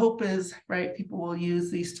the hope is, right, people will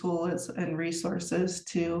use these tools and resources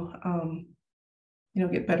to you know,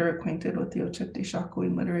 get better acquainted with the Oceti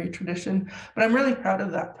Sakowin literary tradition. But I'm really proud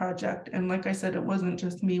of that project. And like I said, it wasn't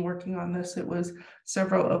just me working on this, it was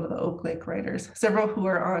several of the Oak Lake writers, several who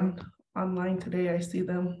are online today. I see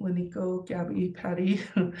them, Leniko, Gabby, Patty.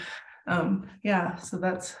 Yeah, so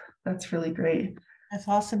that's really great. That's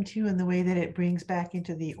awesome too, in the way that it brings back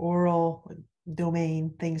into the oral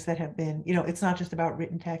domain things that have been, you know, it's not just about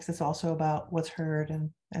written text, it's also about what's heard and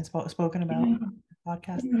spoken about in the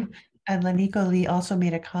podcast. Yeah. And Leniko Lee also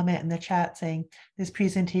made a comment in the chat saying, this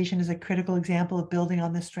presentation is a critical example of building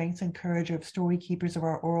on the strengths and courage of story keepers of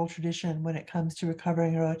our oral tradition when it comes to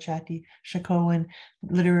recovering our Oceti Sakowin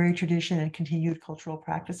literary tradition and continued cultural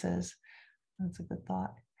practices. That's a good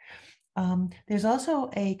thought. There's also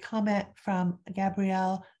a comment from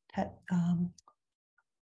Gabrielle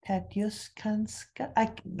Taduskanska.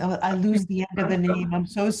 I lose the end of the name. I'm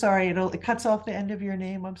so sorry. It cuts off the end of your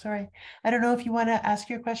name. I'm sorry. I don't know if you want to ask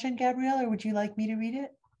your question, Gabrielle, or would you like me to read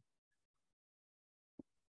it?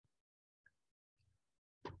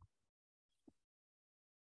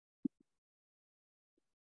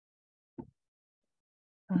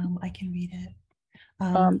 I can read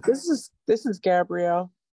it. This is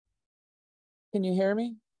Gabrielle. Can you hear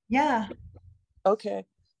me? Yeah. Okay.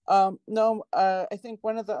 No, I think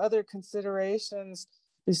one of the other considerations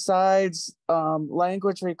besides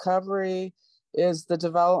language recovery is the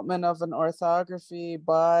development of an orthography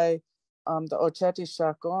by the Oceti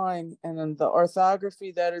Sakowin, and then the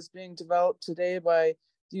orthography that is being developed today by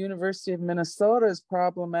the University of Minnesota is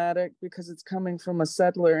problematic because it's coming from a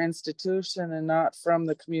settler institution and not from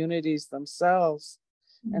the communities themselves.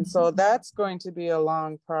 And so that's going to be a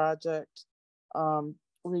long project.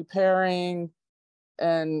 repairing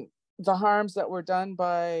and the harms that were done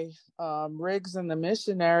by Riggs and the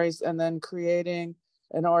missionaries, and then creating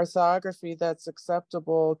an orthography that's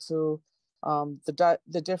acceptable to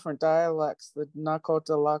the different dialects, the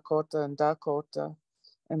Nakota, Lakota, and Dakota.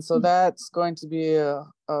 And so that's going to be a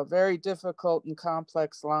very difficult and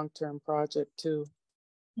complex long-term project too.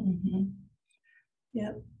 Mm-hmm.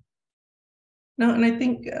 Yeah. No, and I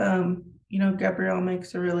think, you know, Gabrielle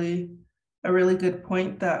makes a really good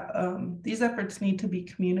point that these efforts need to be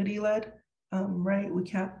community-led, right? We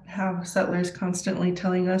can't have settlers constantly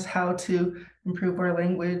telling us how to improve our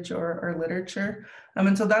language or our literature.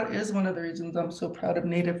 And so that is one of the reasons I'm so proud of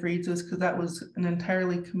Native Reads, is because that was an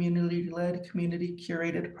entirely community-led,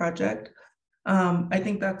 community-curated project. I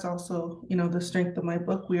think that's also, you know, the strength of my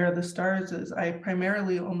book, We Are the Stars, is I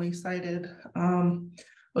primarily only cited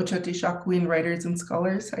Oceti Sakowin writers and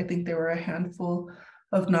scholars. I think there were a handful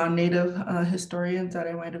of non-Native historians that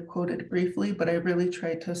I might have quoted briefly, but I really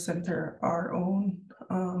tried to center our own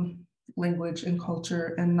language and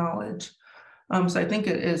culture and knowledge. So I think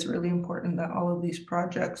it is really important that all of these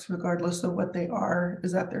projects, regardless of what they are,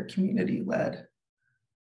 is that they're community-led.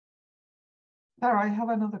 Sarah, I have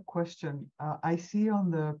another question. I see on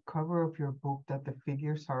the cover of your book that the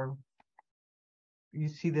figures are, you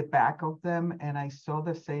see the back of them, and I saw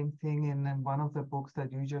the same thing in one of the books that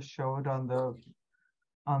you just showed on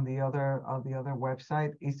the other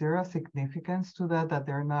website. Is there a significance to that, that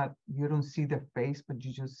they're not, you don't see the face, but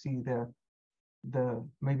you just see the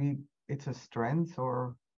maybe it's a strength?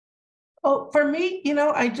 Or Oh, for me, you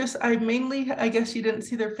know, I mainly, I guess you didn't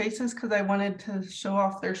see their faces because I wanted to show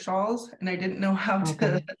off their shawls, and I didn't know how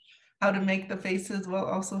to make the faces while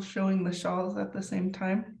also showing the shawls at the same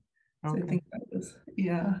time. So I think that was,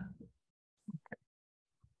 yeah.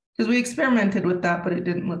 Because we experimented with that, but it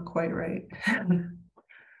didn't look quite right.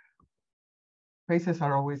 Faces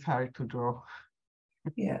are always hard to draw.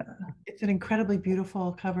 Yeah. It's an incredibly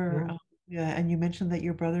beautiful cover. Yeah. Yeah, and you mentioned that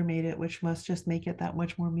your brother made it, which must just make it that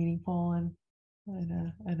much more meaningful and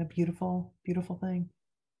a beautiful, beautiful thing.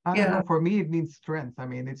 I don't know. For me, it means strength. I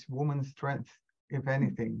mean, it's woman's strength, if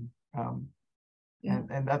anything.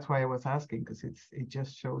 And that's why I was asking, because it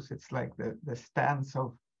just shows it's like the stance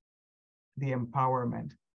of the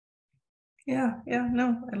empowerment. Yeah,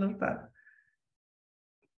 no, I love that.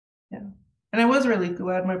 Yeah. And I was really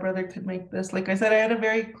glad my brother could make this. Like I said, I had a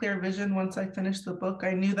very clear vision once I finished the book.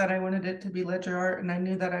 I knew that I wanted it to be ledger art, and I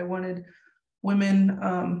knew that I wanted women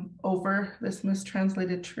over this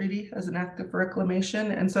mistranslated treaty as an act of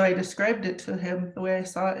reclamation. And so I described it to him the way I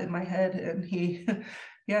saw it in my head, and he,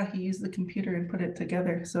 yeah, he used the computer and put it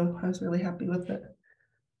together. So I was really happy with it.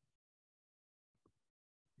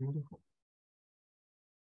 Beautiful.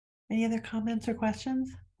 Any other comments or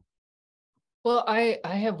questions? Well, I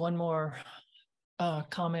have one more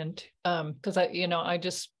comment, because I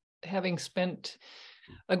just, having spent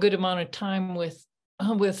a good amount of time with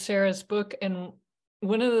Sarah's book, and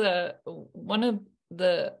one of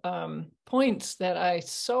the points that I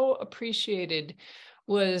so appreciated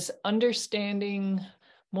was understanding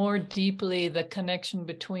more deeply the connection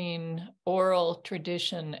between oral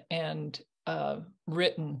tradition and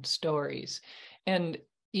written stories. And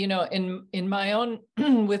in my own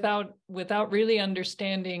without really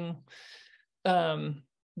understanding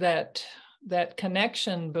that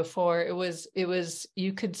connection before, it was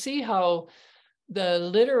you could see how the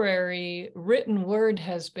literary written word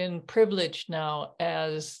has been privileged now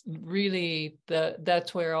as really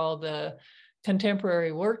that's where all the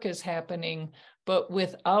contemporary work is happening, but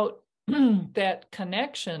without that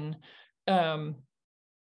connection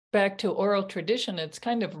back to oral tradition, it's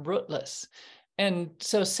kind of rootless. And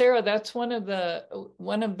so, Sarah, that's one of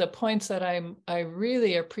the points that I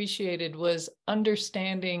really appreciated, was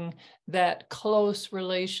understanding that close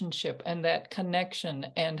relationship and that connection,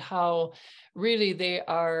 and how really they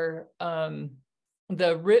are,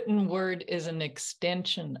 the written word is an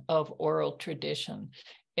extension of oral tradition,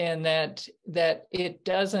 and that it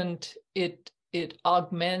doesn't, it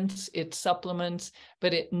augments, it supplements,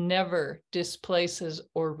 but it never displaces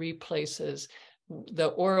or replaces the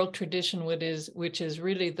oral tradition, which is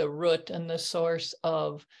really the root and the source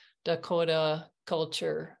of Dakota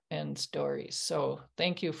culture and stories. So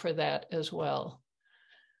thank you for that as well.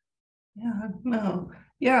 Yeah, no.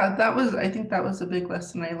 Yeah, I think that was a big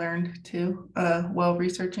lesson I learned too, while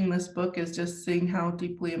researching this book, is just seeing how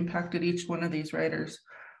deeply impacted each one of these writers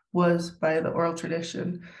was by the oral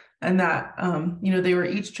tradition. And that, they were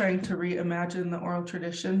each trying to reimagine the oral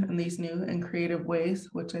tradition in these new and creative ways,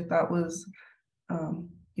 which I thought was,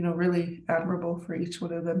 really admirable for each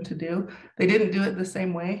one of them to do. They didn't do it the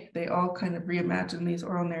same way. They all kind of reimagined these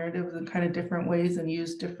oral narratives in kind of different ways and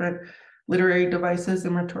used different literary devices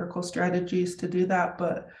and rhetorical strategies to do that.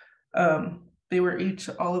 But they were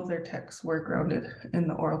all of their texts were grounded in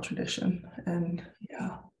the oral tradition. And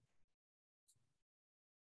yeah.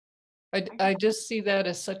 I just see that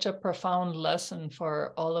as such a profound lesson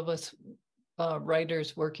for all of us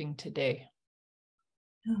writers working today.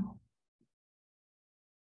 Yeah.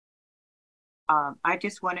 I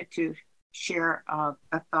just wanted to share a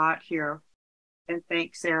thought here and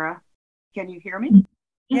thank Sarah. Can you hear me?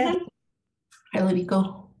 Yeah. Hi,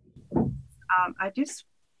 Letico. I just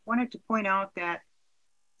wanted to point out that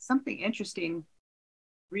something interesting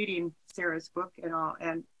reading Sarah's book and all,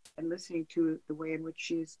 and listening to the way in which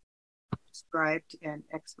she's described and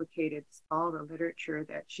explicated all the literature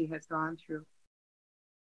that she has gone through.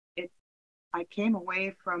 I came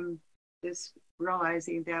away from this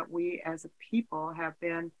realizing that we as a people have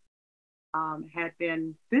been had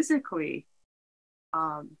been physically,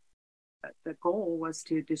 the goal was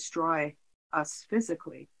to destroy us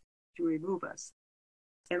physically, to remove us.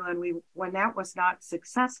 And when that was not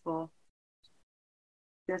successful,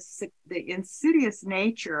 the insidious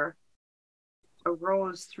nature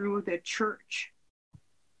arose through the church.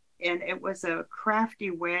 And it was a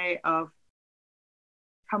crafty way of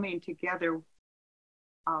coming together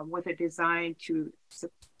with a design to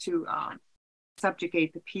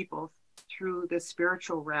subjugate the people through the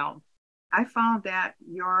spiritual realm. I found that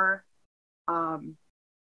your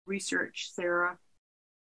research, Sarah,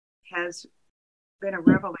 has been a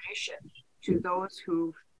revelation to those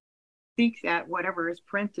who think that whatever is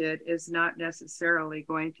printed is not necessarily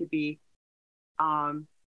going to be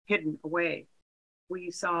hidden away.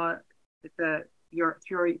 We saw that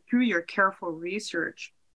through your careful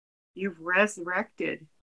research, you've resurrected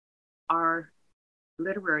our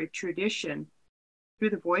literary tradition through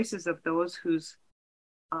the voices of those whose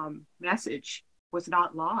message was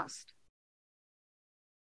not lost.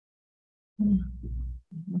 Thank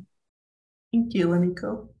you,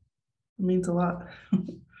 Lenico. It means a lot.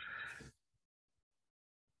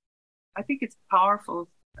 I think it's a powerful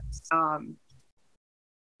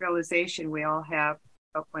realization we all have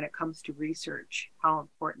when it comes to research, how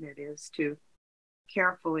important it is to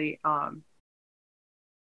carefully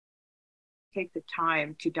take the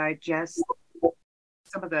time to digest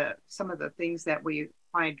some of the things that we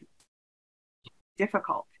find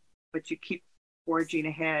difficult, but you keep forging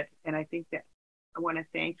ahead. And I think that I want to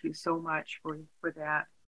thank you so much for that.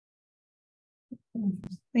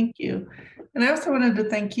 Thank you. And I also wanted to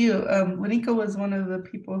thank you. Lenico was one of the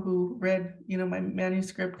people who read, my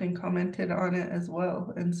manuscript and commented on it as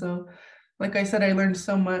well. And so, like I said, I learned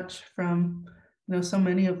so much from, so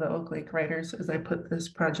many of the Oak Lake writers as I put this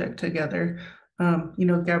project together.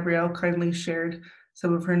 Gabrielle kindly shared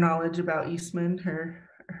some of her knowledge about Eastman, her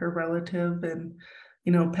relative, and,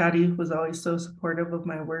 Patty was always so supportive of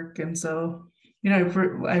my work. And so, I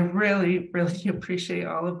really, really appreciate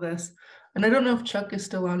all of this. And I don't know if Chuck is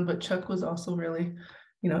still on, but Chuck was also really,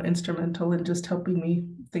 instrumental in just helping me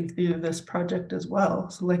think through this project as well.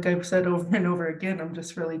 So like I've said over and over again, I'm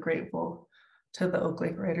just really grateful to the Oak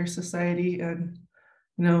Lake Writers Society and,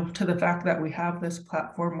 to the fact that we have this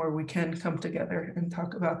platform where we can come together and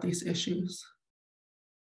talk about these issues.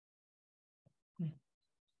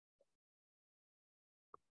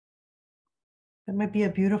 That might be a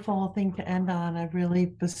beautiful thing to end on. I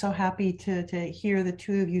really was so happy to hear the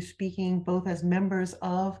two of you speaking, both as members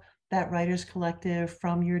of that writers collective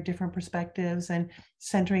from your different perspectives and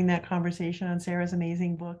centering that conversation on Sarah's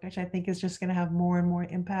amazing book, which I think is just going to have more and more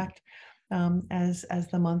impact as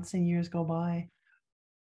the months and years go by.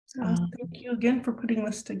 Thank you again for putting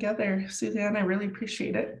this together, Suzanne. I really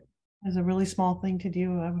appreciate it. It's a really small thing to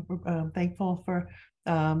do. I'm thankful for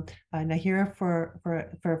Nahira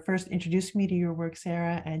for first introducing me to your work,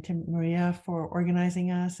 Sarah, and to Maria for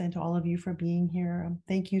organizing us, and to all of you for being here.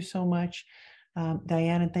 Thank you so much,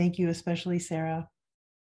 Diane, and thank you especially, Sarah.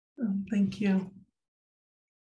 Thank you.